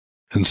inch.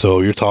 And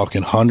so you're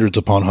talking hundreds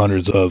upon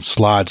hundreds of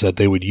slides that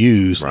they would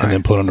use and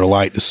then put under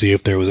light to see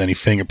if there was any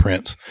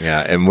fingerprints.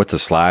 Yeah. And with the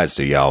slides,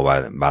 y'all,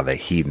 by the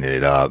heating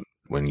it up,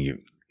 when you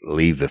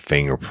leave the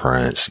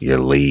fingerprints, you're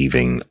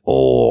leaving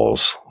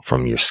oils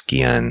from your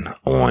skin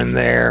on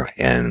there.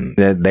 And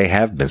they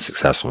have been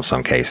successful in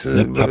some cases.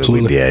 Yep,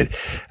 absolutely. We did.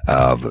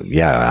 But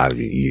yeah,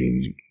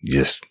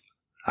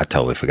 I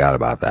totally forgot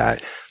about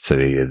that. So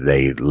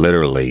they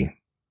literally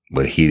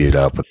would heat it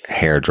up with a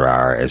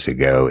hairdryer as they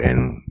go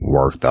and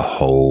work the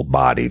whole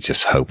body,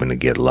 just hoping to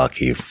get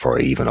lucky for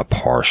even a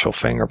partial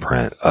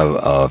fingerprint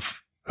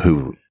of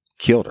who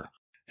killed her.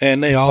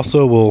 And they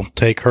also will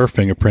take her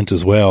fingerprints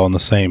as well in the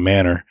same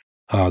manner.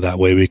 That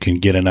way we can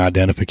get an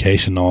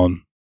identification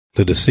on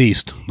the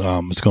deceased.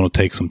 It's going to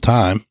take some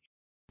time,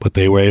 but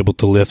they were able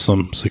to lift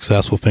some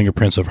successful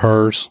fingerprints of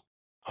hers.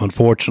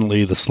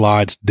 Unfortunately, the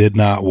slides did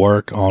not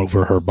work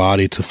over her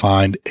body to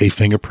find a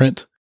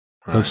fingerprint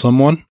of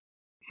someone.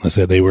 I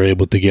said they were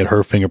able to get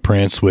her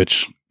fingerprints,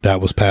 which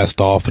that was passed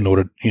off in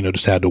order,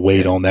 just had to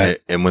wait on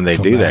that. And when they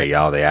do that,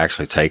 y'all, they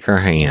actually take her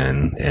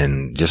hand,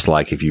 and just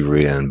like if you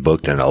were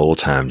booked in an old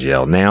time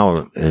jail,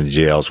 now in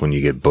jails, when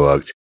you get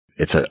booked,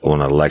 it's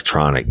on an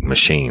electronic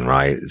machine,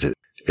 right?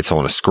 It's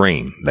on a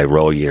screen. They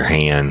roll your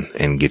hand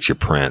and get your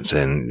prints,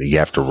 and you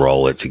have to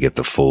roll it to get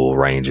the full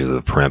ranges of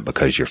the print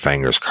because your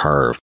finger's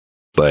curved.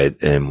 But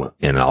in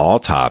an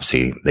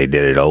autopsy, they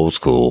did it old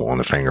school on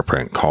the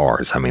fingerprint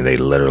cards. I mean, they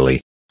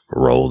literally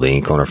rolled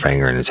ink on her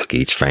finger, and it took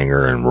each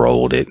finger and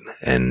rolled it,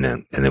 and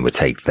then would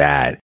take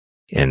that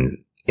and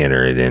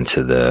enter it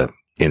into the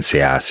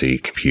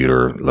NCIC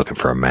computer looking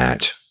for a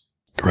match.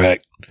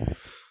 Correct.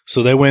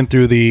 So they went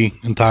through the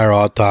entire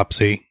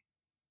autopsy.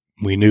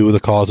 We knew the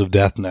cause of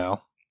death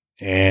now,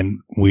 and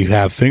we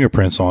have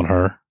fingerprints on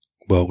her,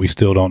 but we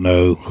still don't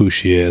know who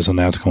she is, and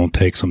that's going to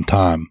take some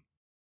time.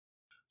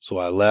 So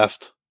I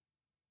left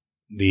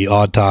the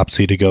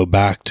autopsy to go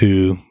back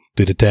to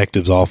the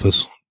detective's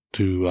office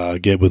to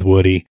get with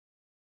Woody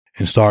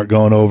and start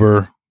going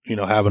over,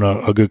 having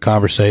a good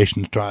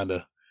conversation, trying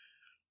to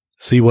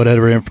see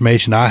whatever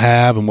information I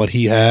have and what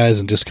he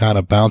has, and just kind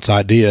of bounce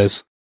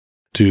ideas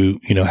to,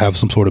 have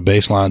some sort of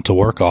baseline to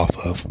work off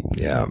of.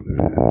 Yeah,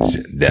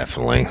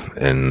 definitely.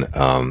 And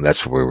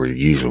that's where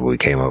we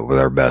came up with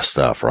our best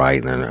stuff, right?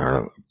 And then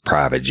our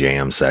private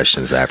jam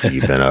sessions after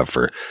you've been up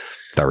for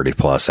 30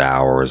 plus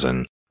hours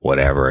and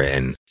whatever.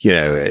 And,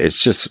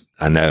 it's just,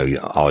 I know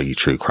all you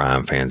true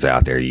crime fans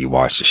out there, you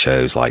watch the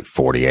shows like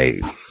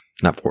 48,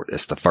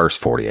 it's the first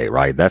 48,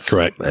 right? That's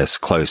correct. As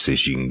close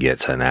as you can get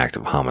to an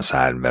active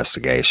homicide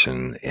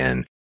investigation.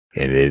 And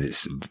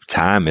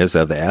time is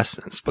of the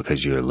essence,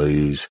 because you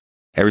lose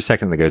every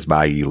second that goes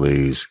by, you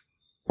lose,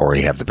 or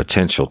you have the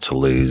potential to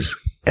lose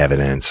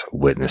evidence,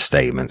 witness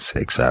statements,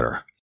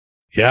 etc.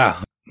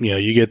 Yeah.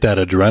 You get that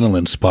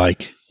adrenaline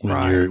spike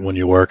when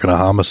you're working a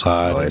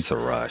homicide. Oh, it's a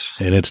rush.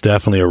 And it's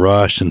definitely a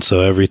rush. And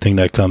so everything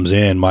that comes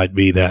in might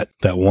be that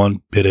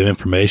one bit of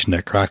information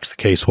that cracks the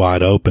case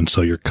wide open.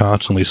 So you're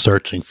constantly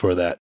searching for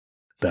that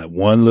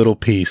one little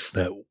piece,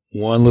 that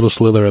one little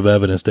slither of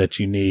evidence that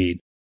you need.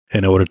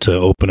 in order to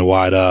open it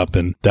wide up.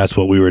 And that's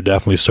what we were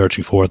definitely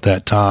searching for at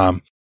that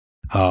time.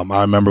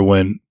 I remember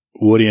when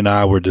Woody and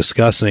I were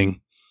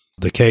discussing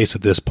the case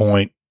at this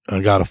point, I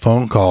got a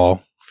phone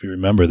call, if you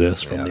remember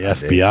this, from the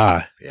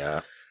FBI.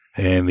 Yeah.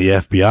 And the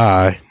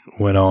FBI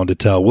went on to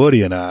tell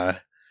Woody and I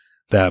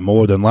that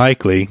more than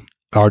likely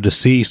our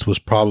deceased was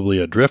probably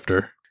a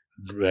drifter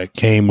that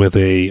came with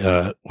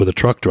a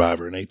truck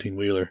driver, an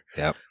 18-wheeler.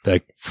 Yep.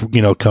 That,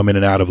 come in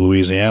and out of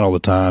Louisiana all the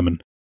time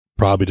and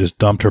probably just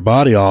dumped her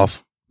body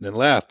off and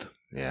left.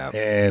 Yeah.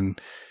 And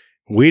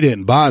we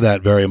didn't buy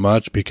that very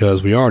much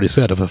because we already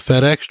said if a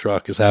FedEx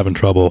truck is having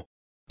trouble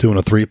doing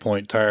a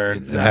 3-point turn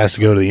and has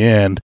to go to the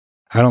end,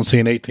 I don't see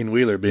an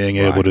 18-wheeler being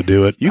able to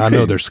do it. I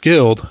know they're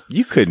skilled.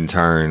 You couldn't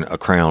turn a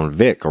Crown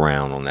Vic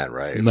around on that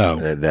road. No.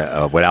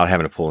 Without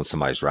having to pull in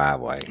somebody's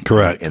driveway.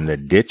 Correct. And the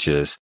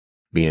ditches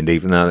being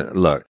deep. Now,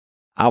 look,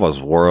 I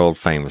was world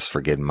famous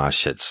for getting my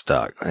shit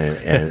stuck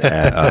and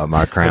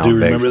my Crown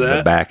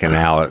Vics backing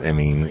out. I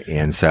mean,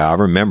 and so I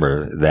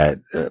remember that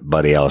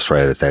Buddy Ellis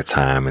Road at that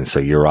time. And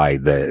so you're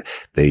right that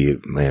we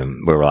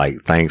were like,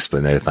 thanks,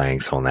 but no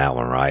thanks on that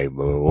one, right?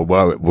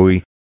 But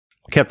we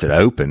kept it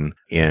open,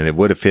 and it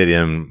would have fit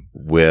in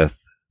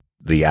with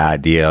the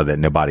idea that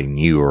nobody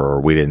knew her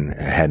or we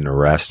hadn't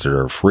arrested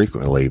her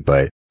frequently,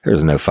 but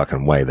there's no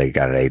fucking way they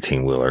got an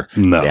 18-wheeler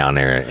down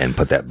there and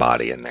put that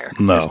body in there.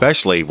 No.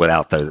 Especially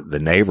without the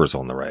neighbors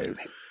on the road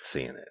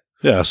seeing it.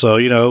 Yeah. So,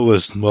 it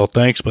was, well,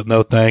 thanks, but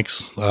no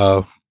thanks.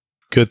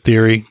 Good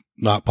theory,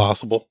 not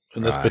possible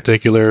in this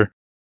particular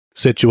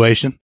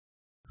situation.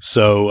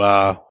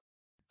 So,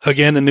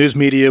 again, the news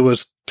media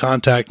was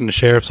contacting the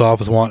sheriff's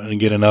office wanting to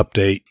get an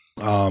update.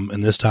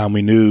 And this time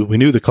we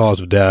knew the cause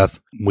of death.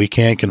 We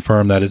can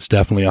confirm that it's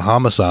definitely a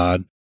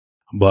homicide,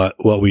 but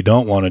what we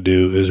don't want to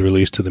do is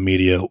release to the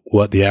media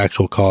what the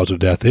actual cause of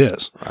death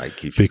is. Right.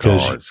 Keep your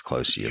cards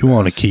close to you. You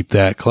want to keep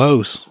that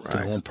close.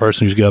 Right. The one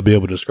person who's got to be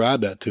able to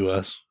describe that to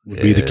us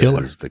would be the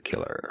killer. Is the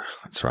killer.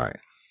 That's right.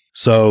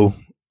 So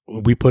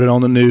we put it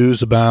on the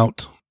news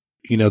about,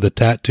 the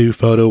tattoo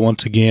photo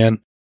once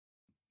again.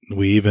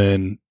 We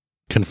even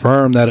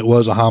confirmed that it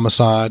was a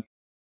homicide.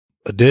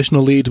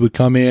 Additional leads would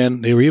come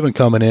in. They were even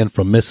coming in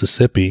from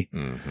Mississippi.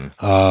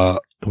 Mm-hmm.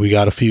 We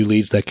got a few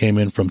leads that came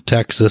in from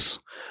Texas.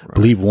 I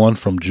believe one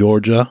from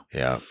Georgia.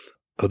 Yeah.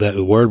 That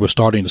the word was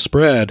starting to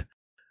spread,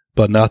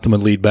 but nothing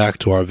would lead back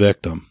to our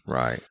victim.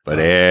 Right. But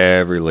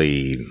every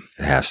lead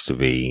has to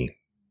be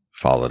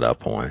followed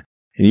up on.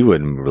 And you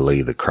wouldn't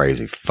believe the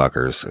crazy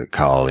fuckers that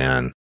call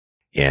in.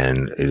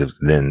 And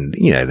then,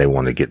 they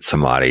want to get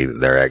somebody,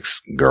 their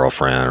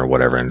ex-girlfriend or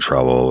whatever, in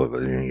trouble.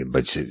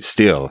 But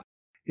still,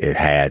 it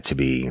had to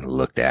be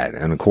looked at.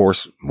 And of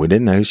course, we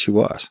didn't know who she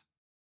was.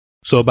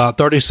 So about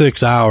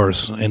 36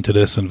 hours into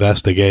this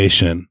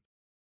investigation,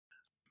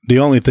 the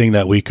only thing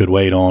that we could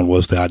wait on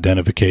was the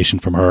identification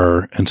from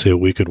her and see if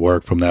we could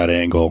work from that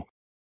angle.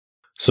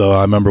 So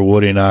I remember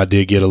Woody and I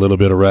did get a little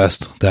bit of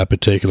rest that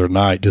particular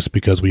night just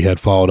because we had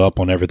followed up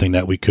on everything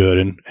that we could.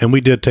 And we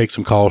did take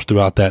some calls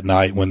throughout that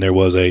night when there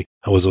was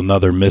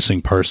another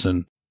missing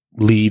person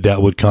lead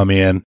that would come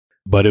in.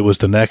 But it was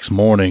the next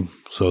morning.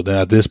 So then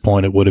at this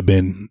point, it would have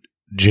been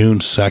June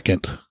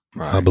 2nd,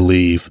 I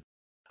believe.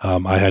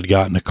 I had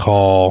gotten a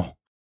call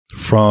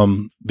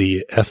from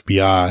the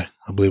FBI,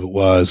 I believe it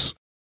was,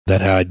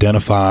 that had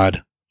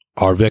identified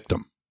our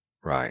victim.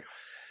 Right.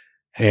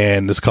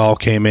 And this call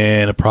came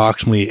in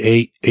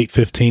approximately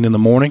 8:15 in the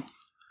morning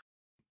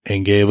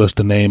and gave us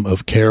the name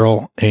of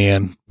Carol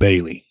Ann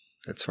Bailey.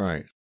 That's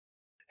right.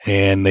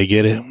 And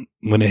they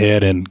went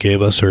ahead and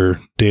gave us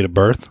her date of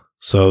birth.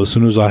 So as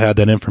soon as I had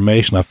that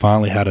information, I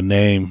finally had a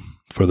name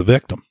for the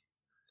victim.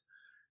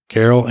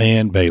 Carol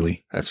Ann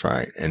Bailey. That's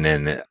right. And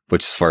then,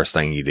 which is the first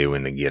thing you do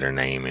when they get her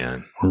name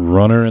in?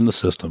 Run her in the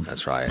system.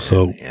 That's right.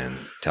 So, and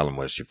tell them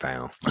what you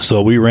found.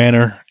 So we ran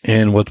her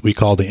in what we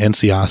call the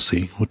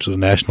NCIC, which is a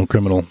National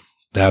Criminal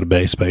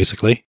Database,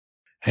 basically.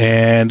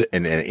 And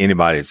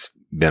anybody that's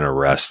been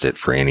arrested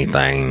for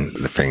anything,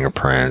 the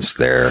fingerprints,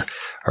 their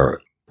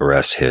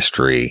arrest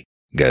history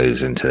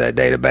goes into that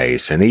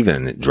database, and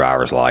even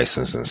driver's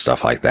license and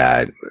stuff like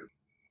that.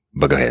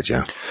 But go ahead,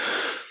 Joe.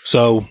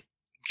 So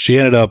she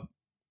ended up,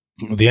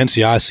 the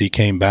NCIC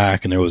came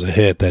back and there was a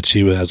hit that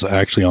she was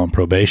actually on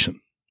probation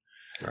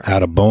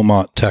out of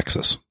Beaumont,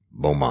 Texas.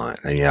 Beaumont.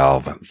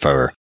 And,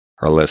 for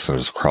our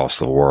listeners across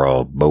the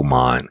world,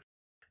 Beaumont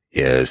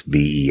is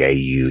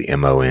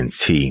Beaumont,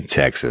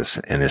 Texas,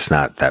 and it's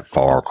not that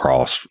far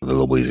across the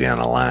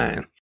Louisiana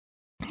line.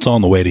 It's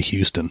on the way to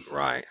Houston.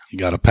 Right. You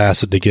got to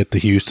pass it to get to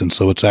Houston.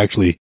 So it's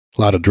actually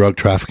a lot of drug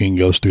trafficking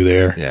goes through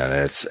there. Yeah,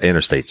 that's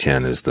Interstate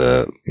 10 is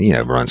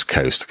runs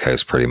coast to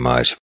coast pretty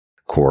much.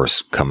 Of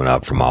course, coming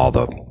up from all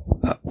the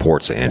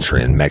ports of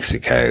entry in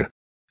Mexico,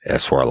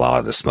 that's where a lot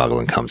of the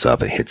smuggling comes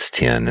up. It hits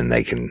 10, and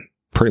they can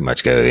pretty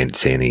much go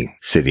into any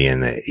city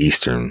in the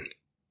eastern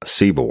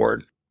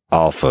seaboard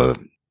off of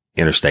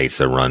interstates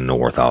that run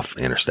north off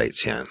Interstate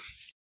 10.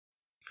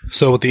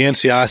 So with the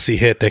NCIC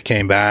hit, they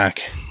came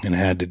back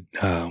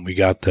and we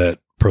got that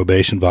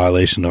probation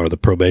violation or the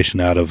probation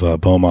out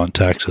of Beaumont,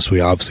 Texas. We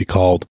obviously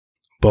called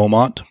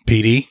Beaumont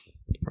PD.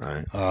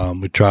 Right.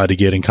 We tried to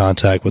get in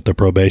contact with the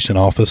probation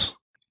office.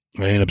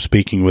 I ended up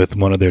speaking with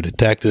one of their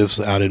detectives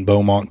out in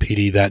Beaumont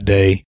PD that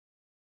day.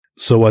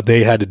 So what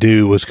they had to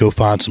do was go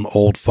find some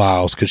old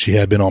files because she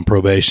had been on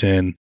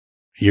probation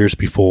years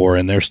before,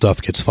 and their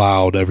stuff gets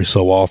filed every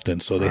so often.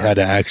 So they had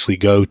to actually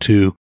go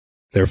to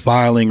their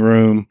filing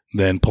room,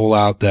 then pull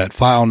out that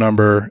file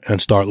number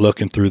and start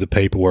looking through the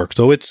paperwork.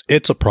 So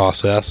it's a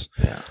process.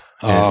 Yeah.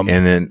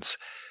 And it's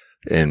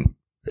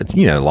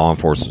law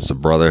enforcement's a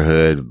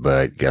brotherhood,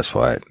 but guess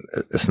what?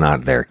 It's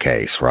not their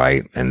case,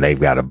 right? And they've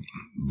got a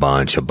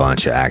bunch of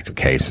active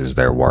cases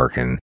they're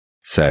working.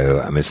 So,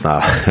 I mean,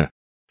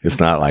 it's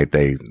not like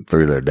they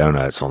threw their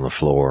donuts on the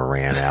floor and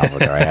ran out with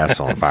their ass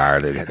on fire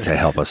to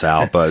help us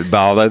out. But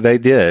although they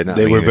did,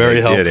 they were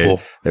very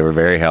helpful. They were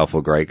very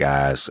helpful, great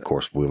guys. Of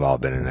course, we've all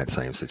been in that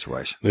same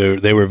situation.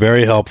 They were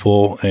very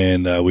helpful,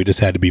 and we just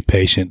had to be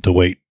patient to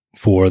wait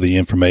for the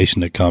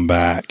information to come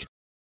back.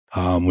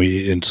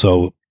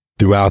 So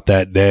throughout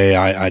that day,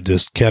 I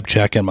just kept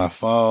checking my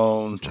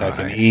phone,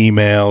 checking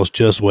emails,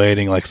 just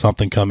waiting like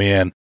something come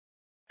in.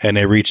 And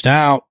they reached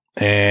out,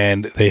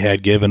 and they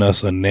had given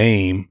us a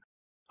name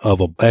of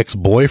an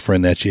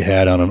ex-boyfriend that she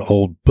had on an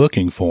old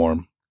booking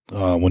form.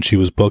 When she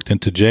was booked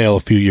into jail a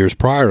few years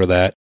prior to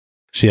that,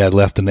 she had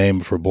left the name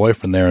of her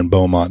boyfriend there in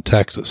Beaumont,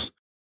 Texas.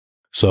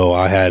 So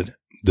I had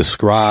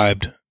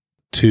described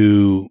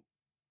to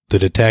the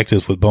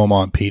detectives with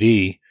Beaumont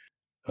PD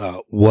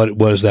what it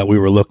was that we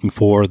were looking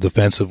for,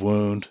 defensive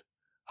wound.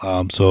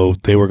 So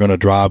they were going to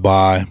drive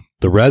by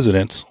the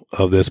residence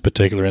of this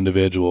particular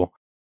individual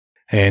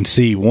and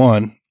see,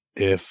 one,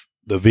 if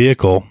the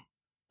vehicle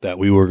that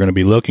we were going to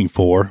be looking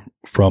for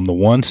from the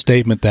one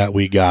statement that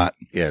we got.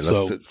 Yeah,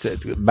 let's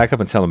back up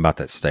and tell them about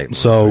that statement.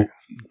 So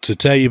to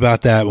tell you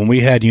about that, when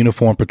we had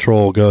Uniform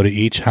Patrol go to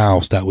each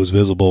house that was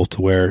visible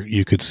to where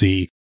you could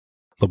see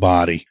the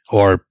body,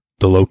 or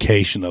the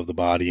location of the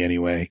body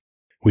anyway,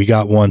 we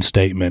got one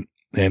statement.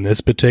 And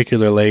this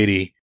particular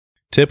lady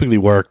typically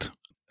worked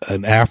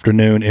an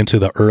afternoon into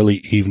the early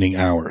evening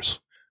hours.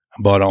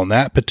 But on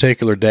that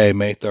particular day,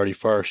 May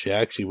 31st, she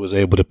actually was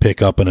able to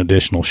pick up an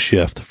additional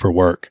shift for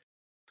work.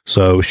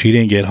 So she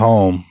didn't get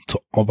home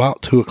till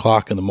about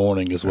 2:00 in the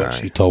morning is what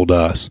she told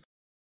us.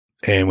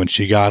 And when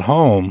she got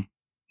home,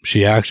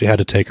 she actually had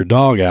to take her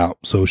dog out.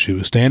 So she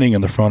was standing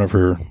in the front of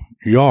her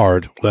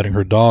yard, letting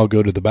her dog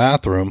go to the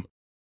bathroom.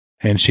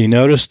 And she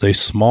noticed a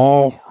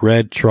small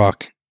red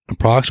truck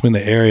approximately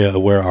in the area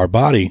of where our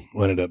body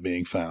ended up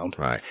being found.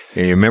 Right.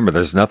 And you remember,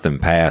 there's nothing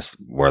past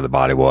where the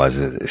body was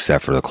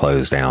except for the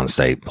closed down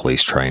state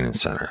police training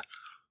center.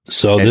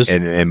 So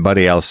and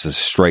Buddy Ellis'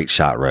 straight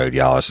shot road,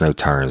 y'all. There's no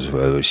turns.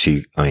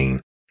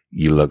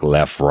 You look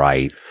left,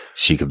 right.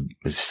 She could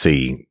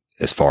see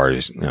as far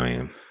as,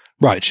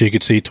 right. She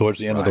could see towards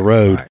the end of the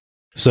road. Right.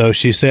 So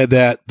she said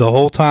that the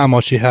whole time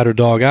while she had her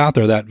dog out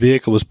there, that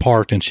vehicle was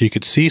parked and she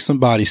could see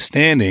somebody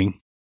standing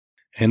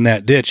in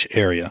that ditch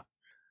area.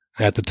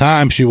 At the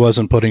time, she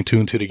wasn't putting two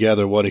and two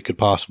together what it could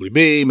possibly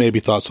be. Maybe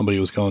thought somebody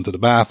was going to the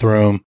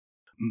bathroom.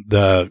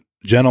 The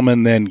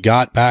gentleman then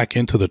got back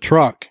into the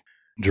truck,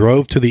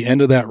 drove to the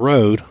end of that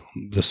road,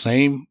 the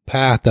same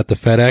path that the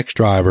FedEx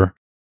driver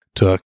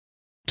took,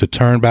 to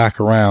turn back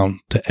around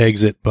to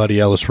exit Buddy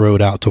Ellis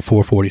Road out to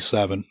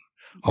 447,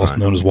 also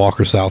known as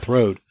Walker South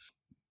Road.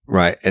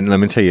 Right. And let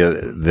me tell you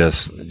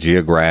this,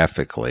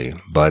 geographically,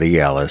 Buddy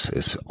Ellis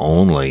is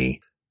only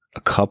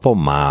a couple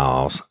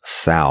miles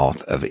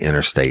south of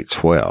Interstate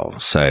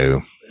 12.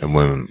 So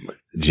when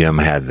Jim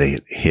had the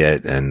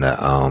hit and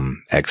the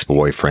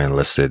ex-boyfriend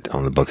listed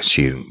on the booking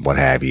sheet, what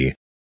have you,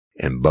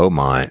 in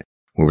Beaumont,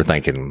 we were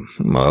thinking,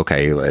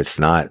 okay, it's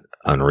not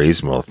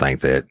unreasonable to think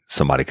that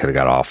somebody could have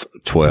got off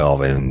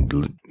 12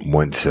 and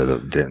went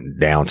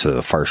down to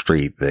the first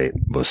street that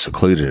was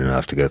secluded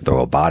enough to go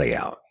throw a body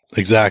out.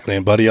 Exactly.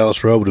 And Buddy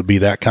Ellis Road would be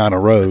that kind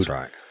of road. That's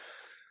right.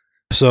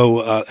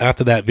 So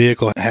after that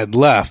vehicle had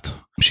left,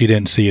 she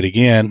didn't see it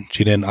again.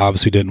 She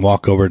obviously didn't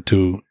walk over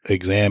to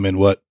examine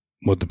what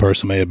the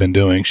person may have been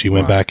doing. She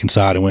went back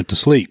inside and went to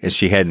sleep. And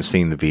she hadn't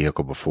seen the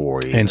vehicle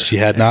before either. And she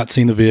had not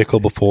seen the vehicle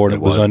before, and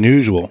it was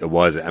unusual. It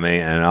was.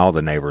 And all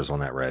the neighbors on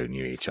that road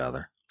knew each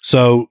other.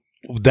 So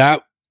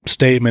that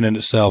statement in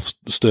itself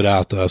stood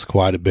out to us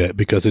quite a bit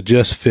because it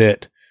just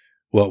fit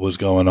what was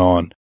going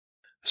on.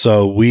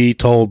 So we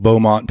told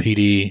Beaumont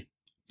PD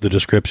the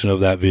description of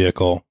that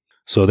vehicle.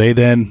 So they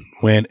then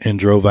went and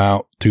drove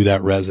out to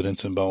that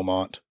residence in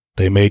Beaumont.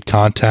 They made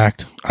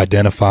contact,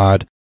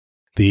 identified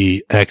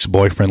the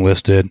ex-boyfriend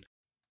listed.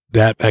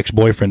 That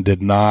ex-boyfriend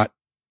did not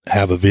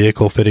have a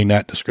vehicle fitting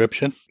that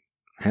description.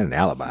 Had an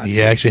alibi.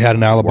 He actually had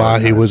an alibi.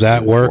 He was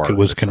at work. It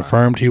was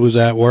confirmed he was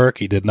at work.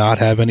 He did not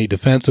have any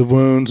defensive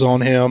wounds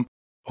on him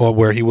or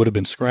where he would have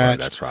been scratched.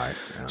 That's right.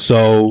 Yeah.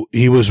 So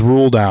he was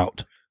ruled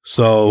out.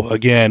 So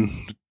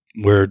again,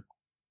 we're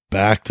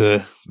back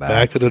to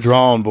the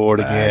drawing board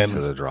again.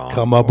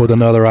 Come up with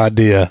another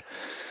idea.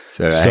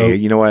 So hey,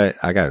 you know what?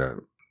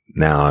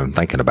 Now I'm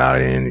thinking about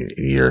it, and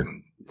you're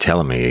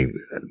telling me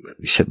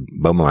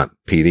Beaumont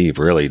PD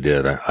really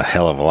did a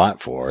hell of a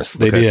lot for us.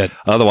 They did.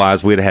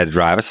 Otherwise, we'd have had to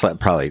drive. It's like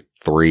probably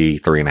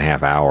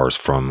 3.5 hours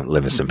from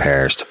Livingston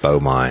Parish to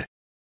Beaumont.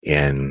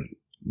 And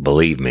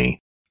believe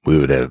me, we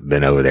would have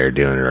been over there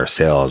doing it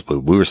ourselves,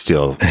 but we were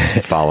still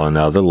following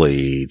other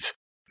leads,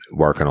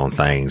 working on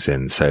things.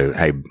 And so,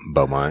 hey,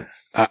 Beaumont.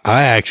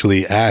 I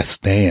actually asked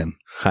Stan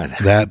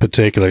that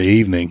particular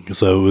evening.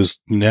 So it was,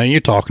 now you're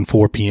talking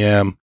 4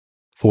 p.m.,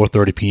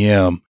 4:30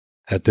 p.m.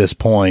 at this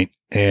point.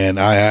 And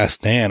I asked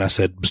Stan, I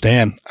said,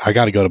 Stan, I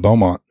got to go to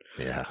Beaumont.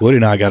 Yeah. Woody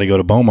and I got to go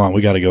to Beaumont.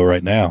 We got to go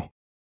right now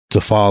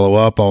to follow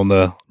up on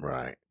the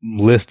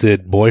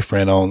listed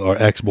boyfriend or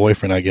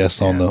ex-boyfriend, I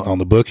guess, on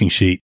the booking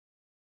sheet.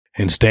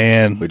 And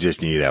Stan, we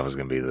just knew that was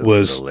going to be the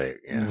lick.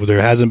 Yeah.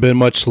 There hasn't been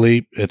much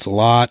sleep. It's a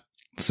lot.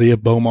 See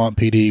if Beaumont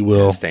PD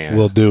will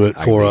do it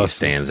for us.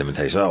 Stan's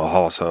invitation. Let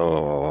Beaumont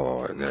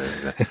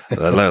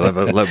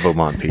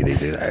PD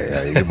do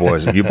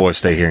that. You boys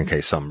stay here in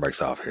case something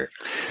breaks off here.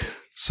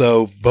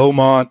 So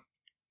Beaumont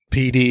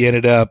PD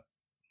ended up,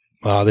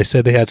 they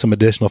said they had some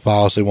additional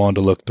files they wanted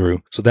to look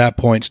through. So at that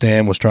point,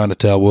 Stan was trying to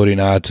tell Woody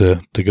and I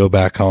to go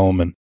back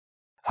home. And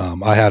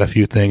I had a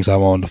few things I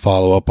wanted to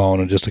follow up on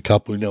and just a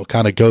couple,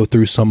 kind of go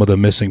through some of the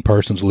missing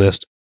persons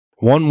list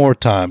one more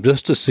time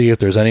just to see if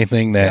there's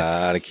anything that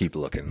gotta keep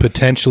looking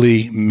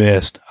potentially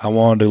missed. I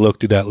wanted to look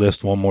through that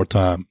list one more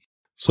time.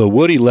 So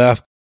Woody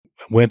left,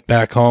 went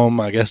back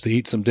home, I guess, to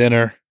eat some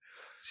dinner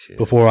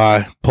before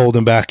I pulled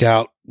him back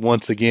out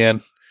once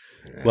again.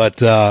 Yeah.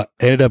 But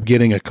ended up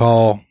getting a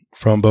call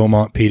from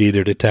Beaumont PD,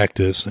 their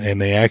detectives, and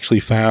they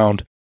actually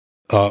found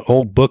an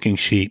old booking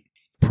sheet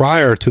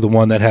prior to the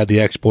one that had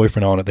the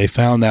ex-boyfriend on it. They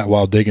found that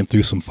while digging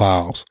through some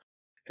files.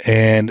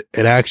 And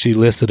it actually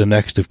listed a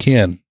next of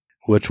kin,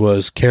 which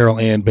was Carol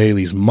Ann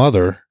Bailey's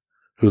mother,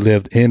 who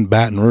lived in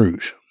Baton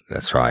Rouge.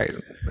 That's right.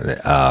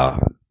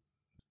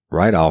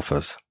 Right off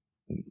of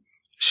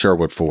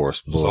Sherwood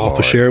Forest Boulevard. Off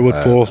of Sherwood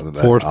Forest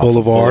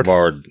Boulevard.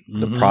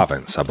 The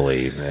province, I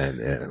believe,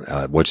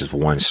 which is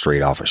one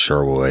street off of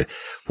Sherwood,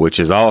 which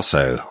is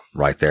also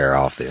right there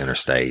off the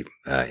interstate,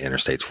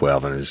 Interstate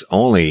 12, and is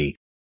only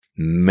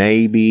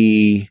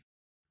maybe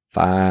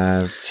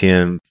 10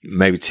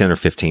 or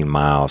 15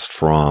 miles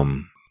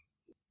from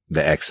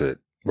the exit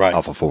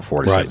off of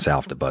 447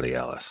 south to Buddy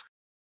Ellis.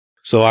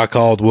 So I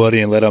called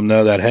Woody and let him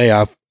know that, hey,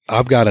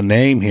 I've got a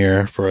name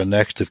here for a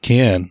next of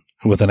kin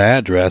with an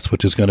address,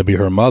 which is going to be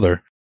her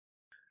mother.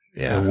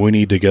 Yeah. And we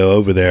need to go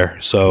over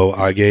there. So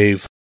I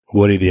gave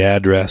Woody the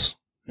address,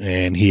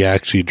 and he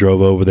actually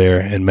drove over there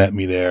and met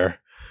me there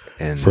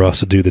for us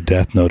to do the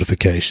death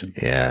notification.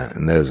 Yeah,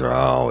 and those are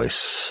always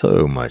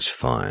so much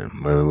fun.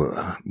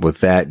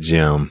 With that,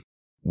 Jim,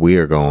 we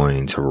are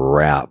going to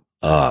wrap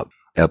up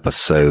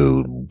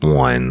episode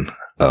 1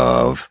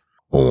 of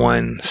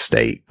On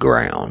State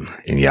Ground.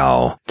 And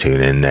y'all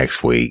tune in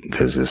next week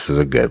because this is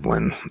a good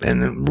one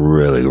and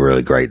really,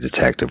 really great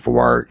detective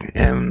work.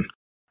 And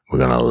we're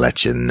going to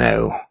let you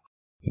know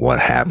what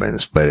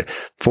happens. But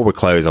before we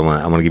close, I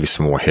want to give you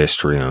some more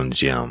history on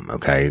Jim.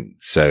 Okay.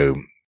 So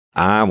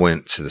I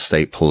went to the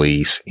state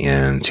police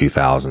in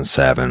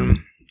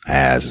 2007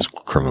 as a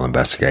criminal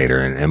investigator.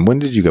 And when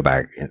did you go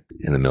back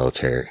in the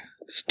military?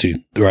 It's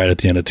right at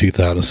the end of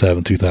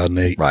 2007,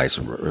 2008. Right.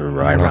 So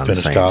right around the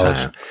same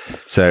time.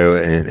 So,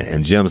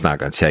 and Jim's not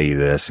going to tell you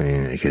this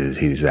because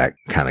he's that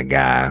kind of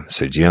guy.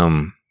 So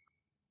Jim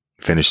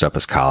finished up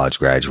his college,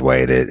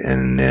 graduated,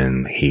 and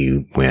then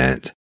he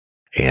went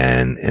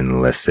and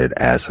enlisted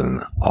as an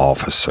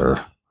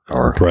officer.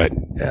 Correct.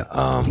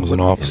 Was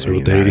an officer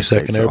with the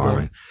 82nd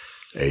Airborne.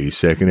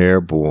 82nd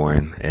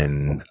Airborne,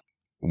 and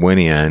went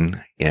in,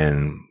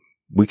 and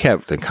we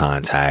kept in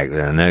contact.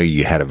 And I know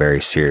you had a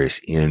very serious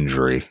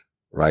injury,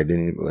 right?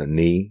 Didn't you? A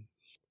knee?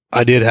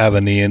 I did have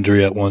a knee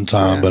injury at one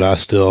time, but I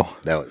still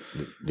that was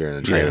during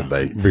the training,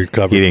 but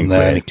recovered from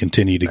that and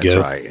continued to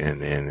go. That's right,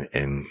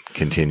 and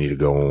continue to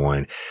go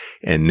on.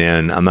 And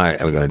then I'm not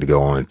going to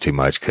go on too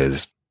much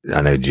because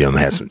I know Jim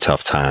had some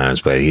tough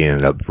times, but he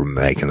ended up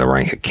making the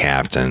rank of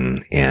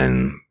captain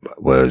and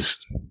was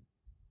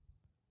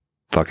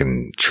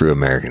fucking true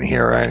American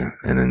hero.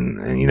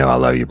 And I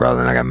love you,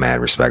 brother, and I got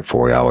mad respect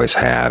for you. I always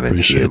have. And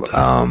he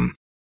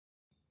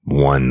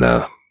won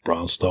the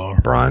Bronze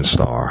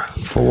Star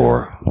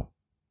for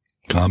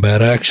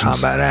combat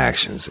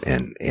actions.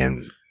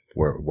 And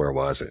where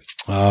was it?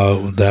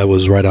 That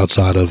was right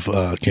outside of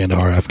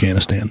Kandahar,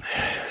 Afghanistan.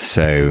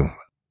 So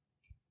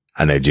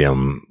I know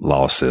Jim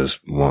lost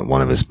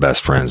one of his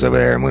best friends over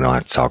there, and we don't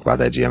have to talk about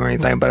that, Jim, or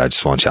anything, but I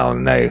just want y'all to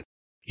know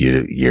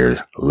you're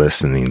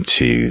listening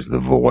to the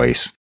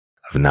voice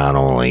of not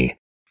only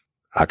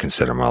I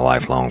consider my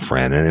lifelong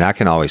friend, and I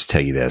can always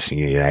tell you this, and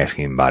you ask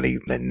anybody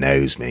that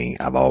knows me,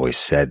 I've always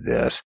said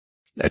this,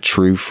 a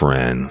true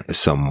friend is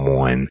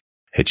someone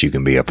that you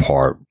can be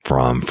apart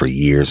from for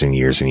years and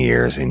years and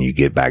years, and you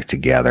get back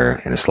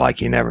together, and it's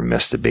like you never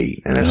missed a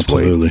beat. And that's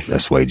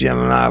the way Jim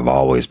and I have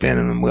always been,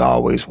 and we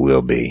always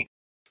will be.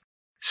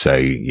 So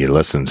you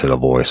listen to the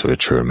voice of a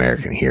true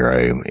American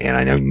hero, and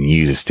I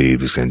knew this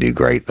dude was going to do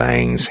great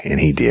things, and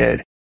he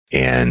did.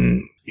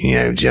 And,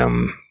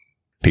 Jim,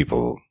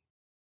 people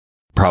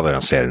probably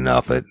don't say it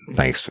enough, but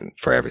thanks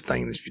for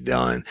everything that you've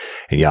done.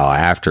 And y'all,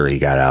 after he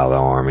got out of the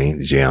Army,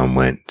 Jim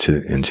went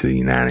into the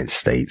United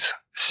States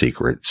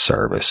Secret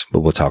Service,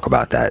 but we'll talk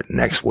about that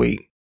next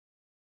week.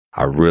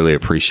 I really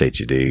appreciate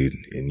you, dude.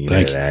 And Thank know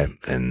you. that.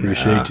 And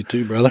Appreciate you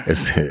too, brother.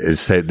 This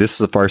is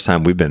the first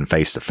time we've been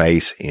face to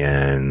face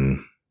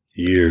in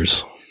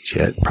Years.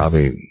 shit,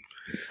 probably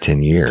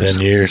 10 years.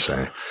 10 years.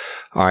 So,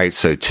 all right.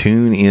 So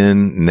tune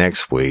in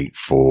next week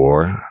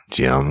for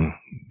Jim.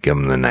 Give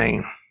him the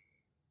name.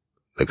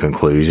 The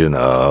conclusion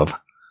of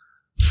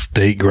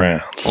State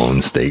Grounds.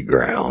 On State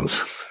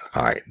Grounds.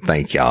 All right.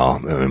 Thank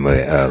y'all. And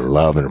we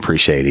love and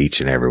appreciate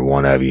each and every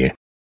one of you.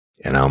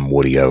 And I'm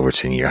Woody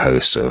Overton, your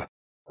host of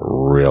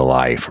Real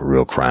Life,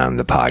 Real Crime,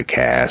 the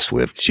podcast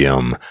with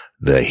Jim,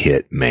 the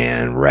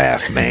Hitman,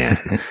 Raft Man.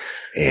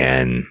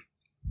 And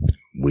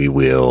we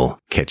will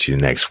catch you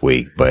next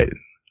week. But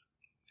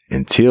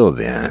until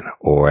then,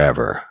 or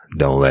ever,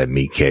 don't let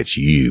me catch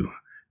you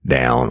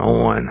down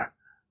on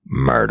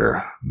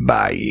Murder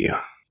Bayou.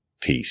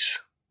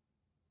 Peace.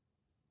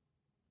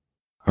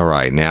 All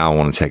right. Now I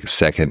want to take a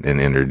second and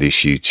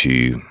introduce you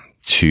to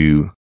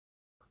two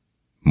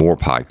more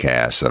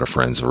podcasts that are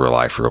friends of Real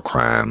Life, Real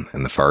Crime.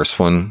 And the first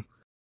one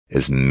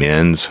is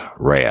Mens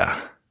Rea.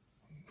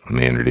 Let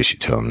me introduce you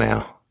to them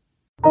now.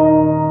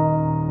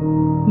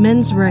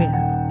 Mens rea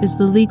is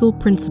the legal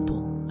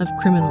principle of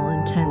criminal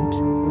intent.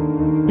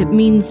 It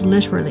means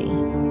literally,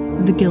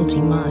 the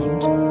guilty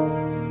mind.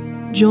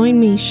 Join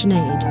me,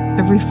 Sinead,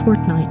 every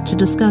fortnight to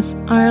discuss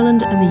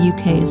Ireland and the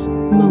UK's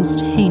most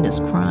heinous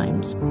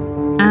crimes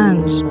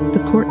and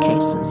the court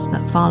cases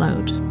that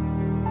followed.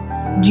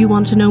 Do you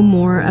want to know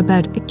more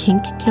about a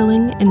kink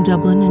killing in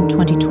Dublin in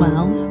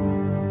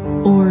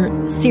 2012?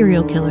 Or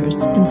serial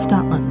killers in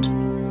Scotland?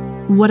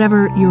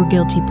 Whatever your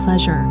guilty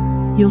pleasure,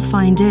 you'll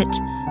find it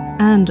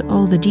and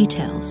all the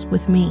details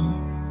with me.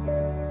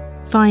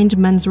 Find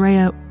Mens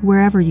Rea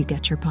wherever you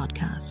get your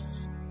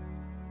podcasts.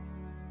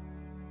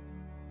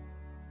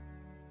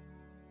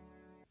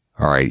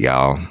 All right,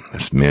 y'all.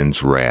 It's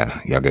Mens Rea.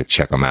 Y'all go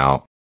check them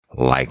out.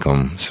 Like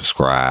them,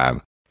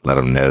 subscribe. Let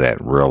them know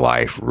that Real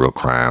Life, Real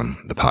Crime,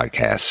 the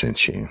podcast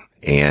sent you.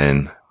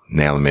 And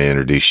now let me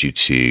introduce you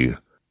to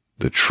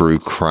the True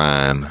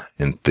Crime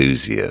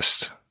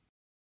Enthusiast.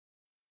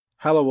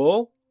 Hello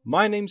all,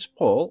 my name's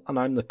Paul and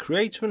I'm the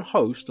creator and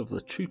host of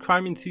the True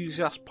Crime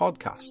Enthusiast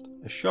podcast,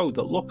 a show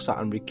that looks at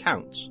and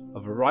recounts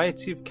a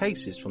variety of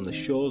cases from the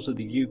shores of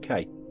the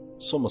UK.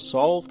 Some are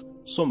solved,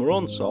 some are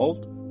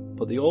unsolved,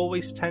 but they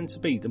always tend to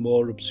be the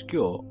more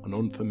obscure and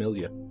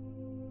unfamiliar.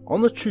 On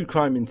the True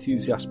Crime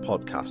Enthusiast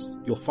podcast,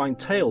 you'll find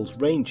tales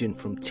ranging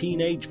from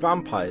teenage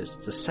vampires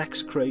to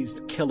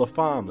sex-crazed killer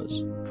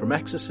farmers, from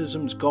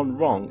exorcisms gone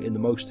wrong in the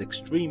most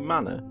extreme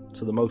manner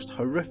to the most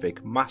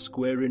horrific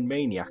mask-wearing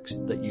maniacs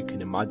that you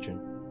can imagine.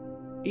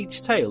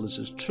 Each tale is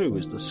as true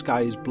as the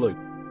sky is blue,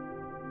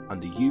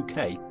 and the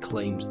UK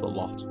claims the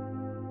lot.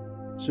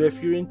 So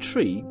if you're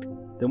intrigued,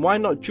 then why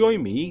not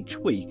join me each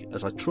week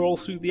as I trawl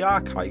through the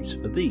archives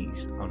for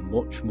these and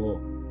much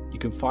more. You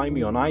can find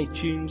me on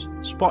iTunes,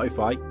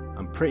 Spotify,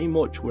 and pretty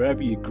much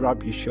wherever you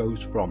grab your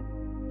shows from.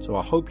 So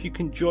I hope you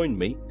can join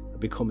me and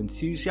become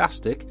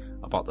enthusiastic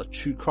about the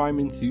True Crime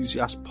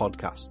Enthusiast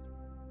podcast.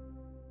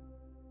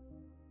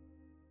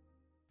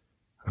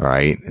 All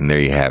right. And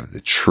there you have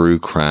the True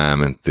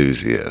Crime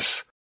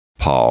Enthusiast.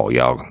 Paul,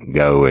 y'all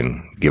go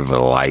and give it a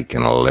like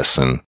and a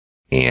listen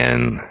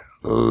and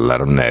let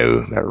them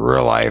know that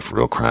Real Life,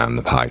 Real Crime,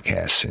 the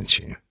podcast sent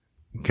you.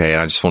 Okay.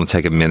 I just want to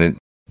take a minute,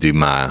 do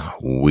my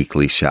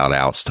weekly shout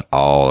outs to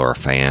all our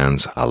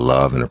fans. I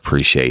love and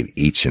appreciate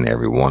each and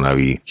every one of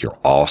you. You're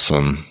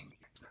awesome.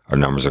 Our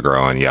numbers are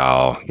growing,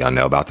 y'all. Y'all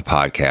know about the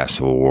podcast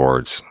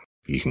awards.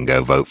 You can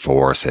go vote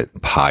for us at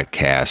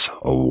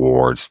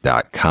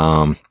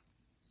podcastawards.com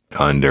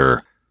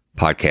under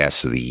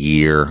Podcast of the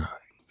Year,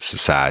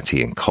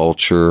 Society and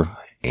Culture,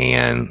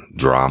 and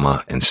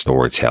Drama and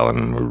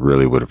Storytelling. We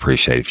really would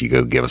appreciate if you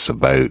go give us a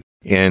vote.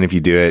 And if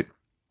you do it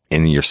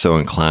and you're so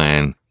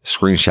inclined,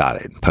 screenshot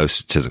it and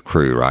post it to the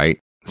crew, right?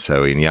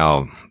 So, and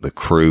y'all, the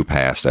crew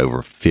passed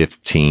over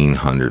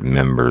 1,500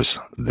 members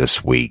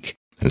this week.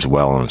 It's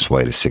well on its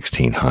way to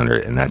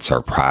 1,600. And that's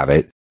our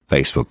private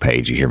Facebook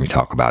page. You hear me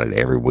talk about it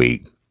every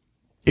week.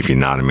 If you're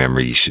not a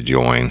member, you should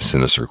join.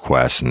 Send us a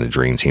request and the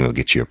dream team will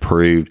get you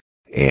approved.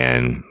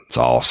 And it's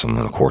awesome.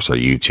 And of course, our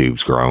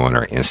YouTube's growing,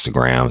 our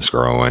Instagram's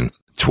growing,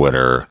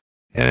 Twitter,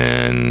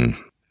 and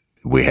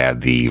we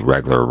have the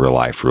regular Real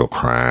Life, Real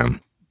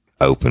Crime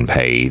open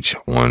page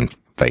on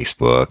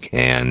Facebook.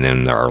 And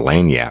then our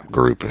Lanyap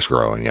group is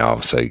growing, y'all.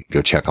 So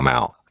go check them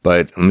out.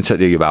 But let me tell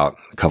you about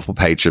a couple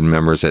Patreon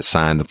members that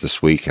signed up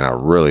this week, and I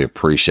really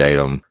appreciate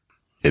them.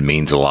 It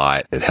means a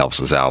lot. It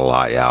helps us out a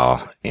lot,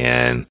 y'all.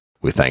 And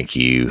we thank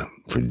you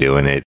for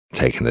doing it,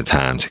 taking the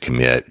time to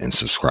commit and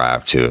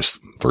subscribe to us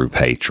through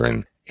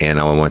Patreon. And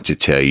I want to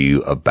tell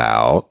you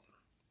about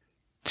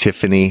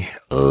Tiffany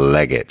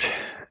Leggett.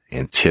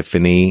 And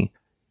Tiffany,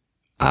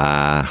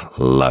 I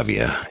love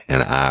you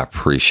and I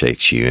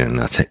appreciate you. And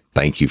I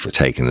thank you for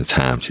taking the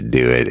time to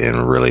do it. And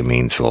it really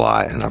means a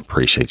lot. And I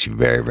appreciate you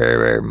very, very,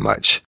 very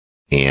much.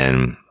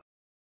 And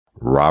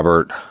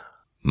Robert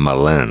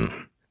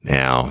Mullen.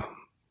 Now,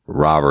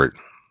 Robert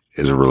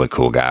is a really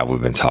cool guy.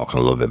 We've been talking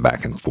a little bit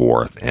back and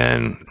forth,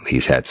 and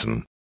he's had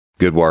some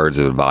good words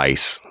of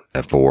advice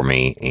for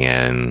me.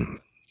 And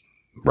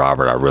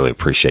Robert, I really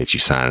appreciate you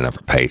signing up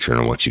for Patreon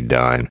and what you've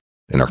done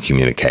in our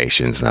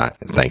communications. And I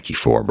thank you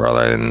for it,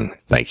 brother. And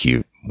thank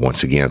you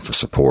once again for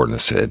supporting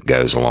us. It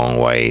goes a long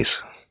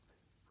ways.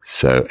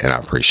 So, and I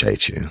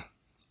appreciate you.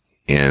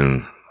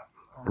 And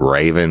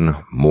Raven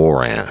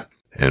Moran.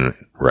 And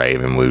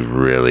Raven, we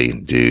really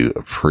do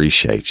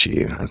appreciate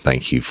you. And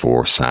thank you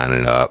for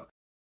signing up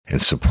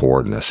and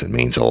supporting us. It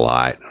means a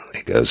lot.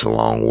 It goes a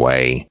long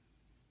way.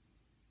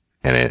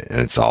 And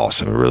it's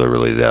awesome. It really,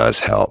 really does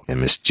help. And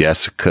Miss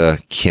Jessica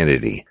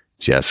Kennedy.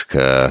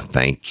 Jessica,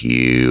 thank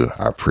you.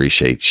 I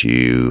appreciate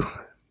you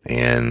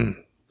and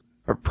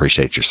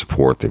appreciate your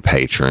support through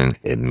Patreon.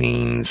 It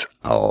means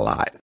a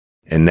lot.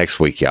 And next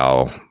week,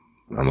 y'all,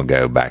 I'm going to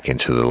go back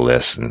into the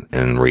list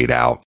and read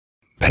out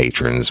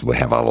patrons. We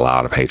have a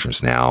lot of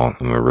patrons now,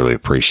 and we really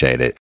appreciate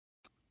it.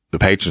 The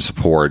patron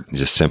support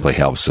just simply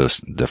helps us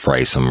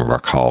defray some of our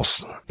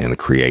costs in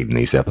creating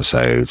these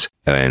episodes,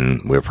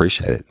 and we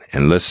appreciate it.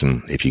 And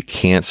listen, if you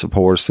can't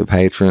support us through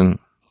Patreon,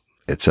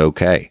 it's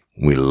okay.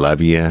 We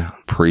love you,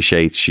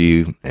 appreciate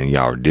you, and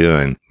y'all are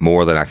doing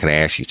more than I can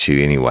ask you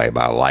to anyway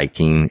by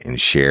liking and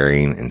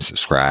sharing and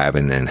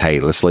subscribing. And hey,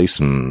 let's leave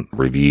some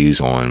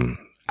reviews on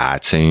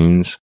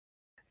iTunes.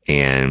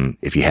 And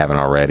if you haven't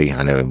already,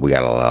 I know we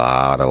got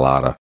a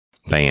lot of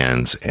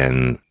fans,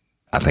 and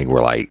I think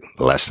we're like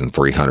less than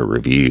 300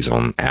 reviews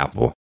on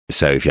Apple.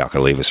 So if y'all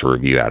could leave us a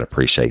review, I'd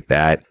appreciate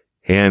that.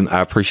 And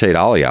I appreciate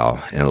all of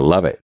y'all and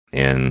love it.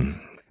 And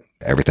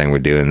everything we're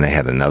doing, they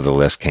had another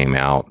list came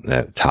out,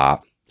 the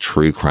top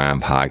true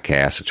crime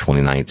podcast of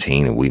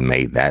 2019. And we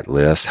made that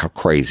list. How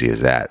crazy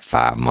is that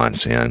 5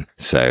 months in?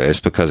 So it's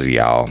because of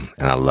y'all,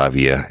 and I love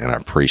you and I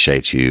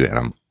appreciate you. And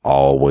I'm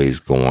always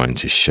going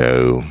to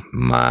show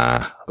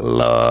my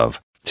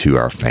love to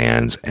our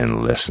fans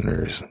and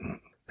listeners.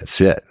 That's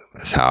it.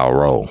 That's how I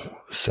roll.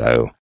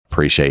 So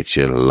appreciate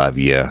you. Love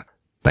you.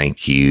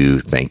 Thank you.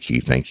 Thank you.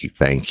 Thank you.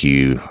 Thank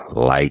you.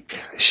 Like,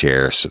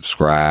 share,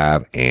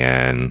 subscribe,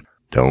 and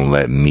don't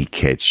let me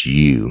catch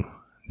you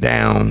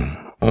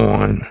down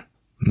on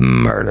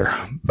Murder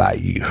by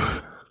You.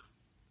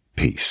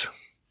 Peace.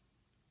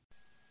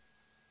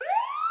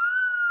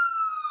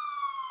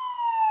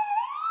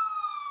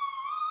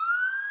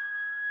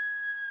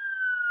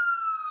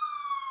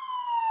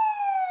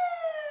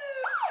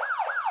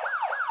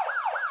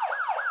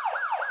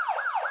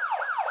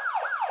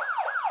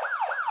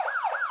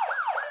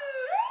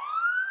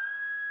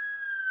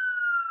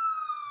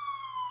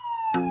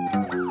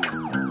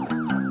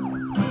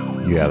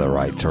 You have the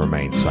right to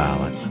remain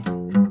silent.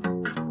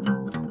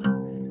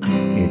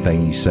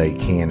 Anything you say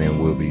can and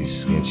will be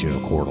against you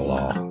in a court of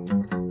law.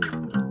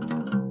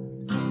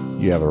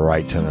 You have the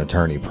right to an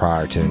attorney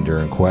prior to and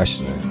during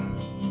questioning.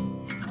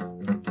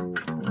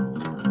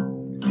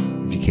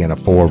 If you can't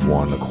afford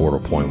one, the court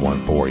will appoint one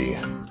for you.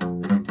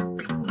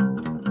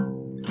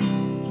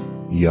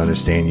 You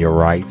understand your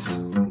rights?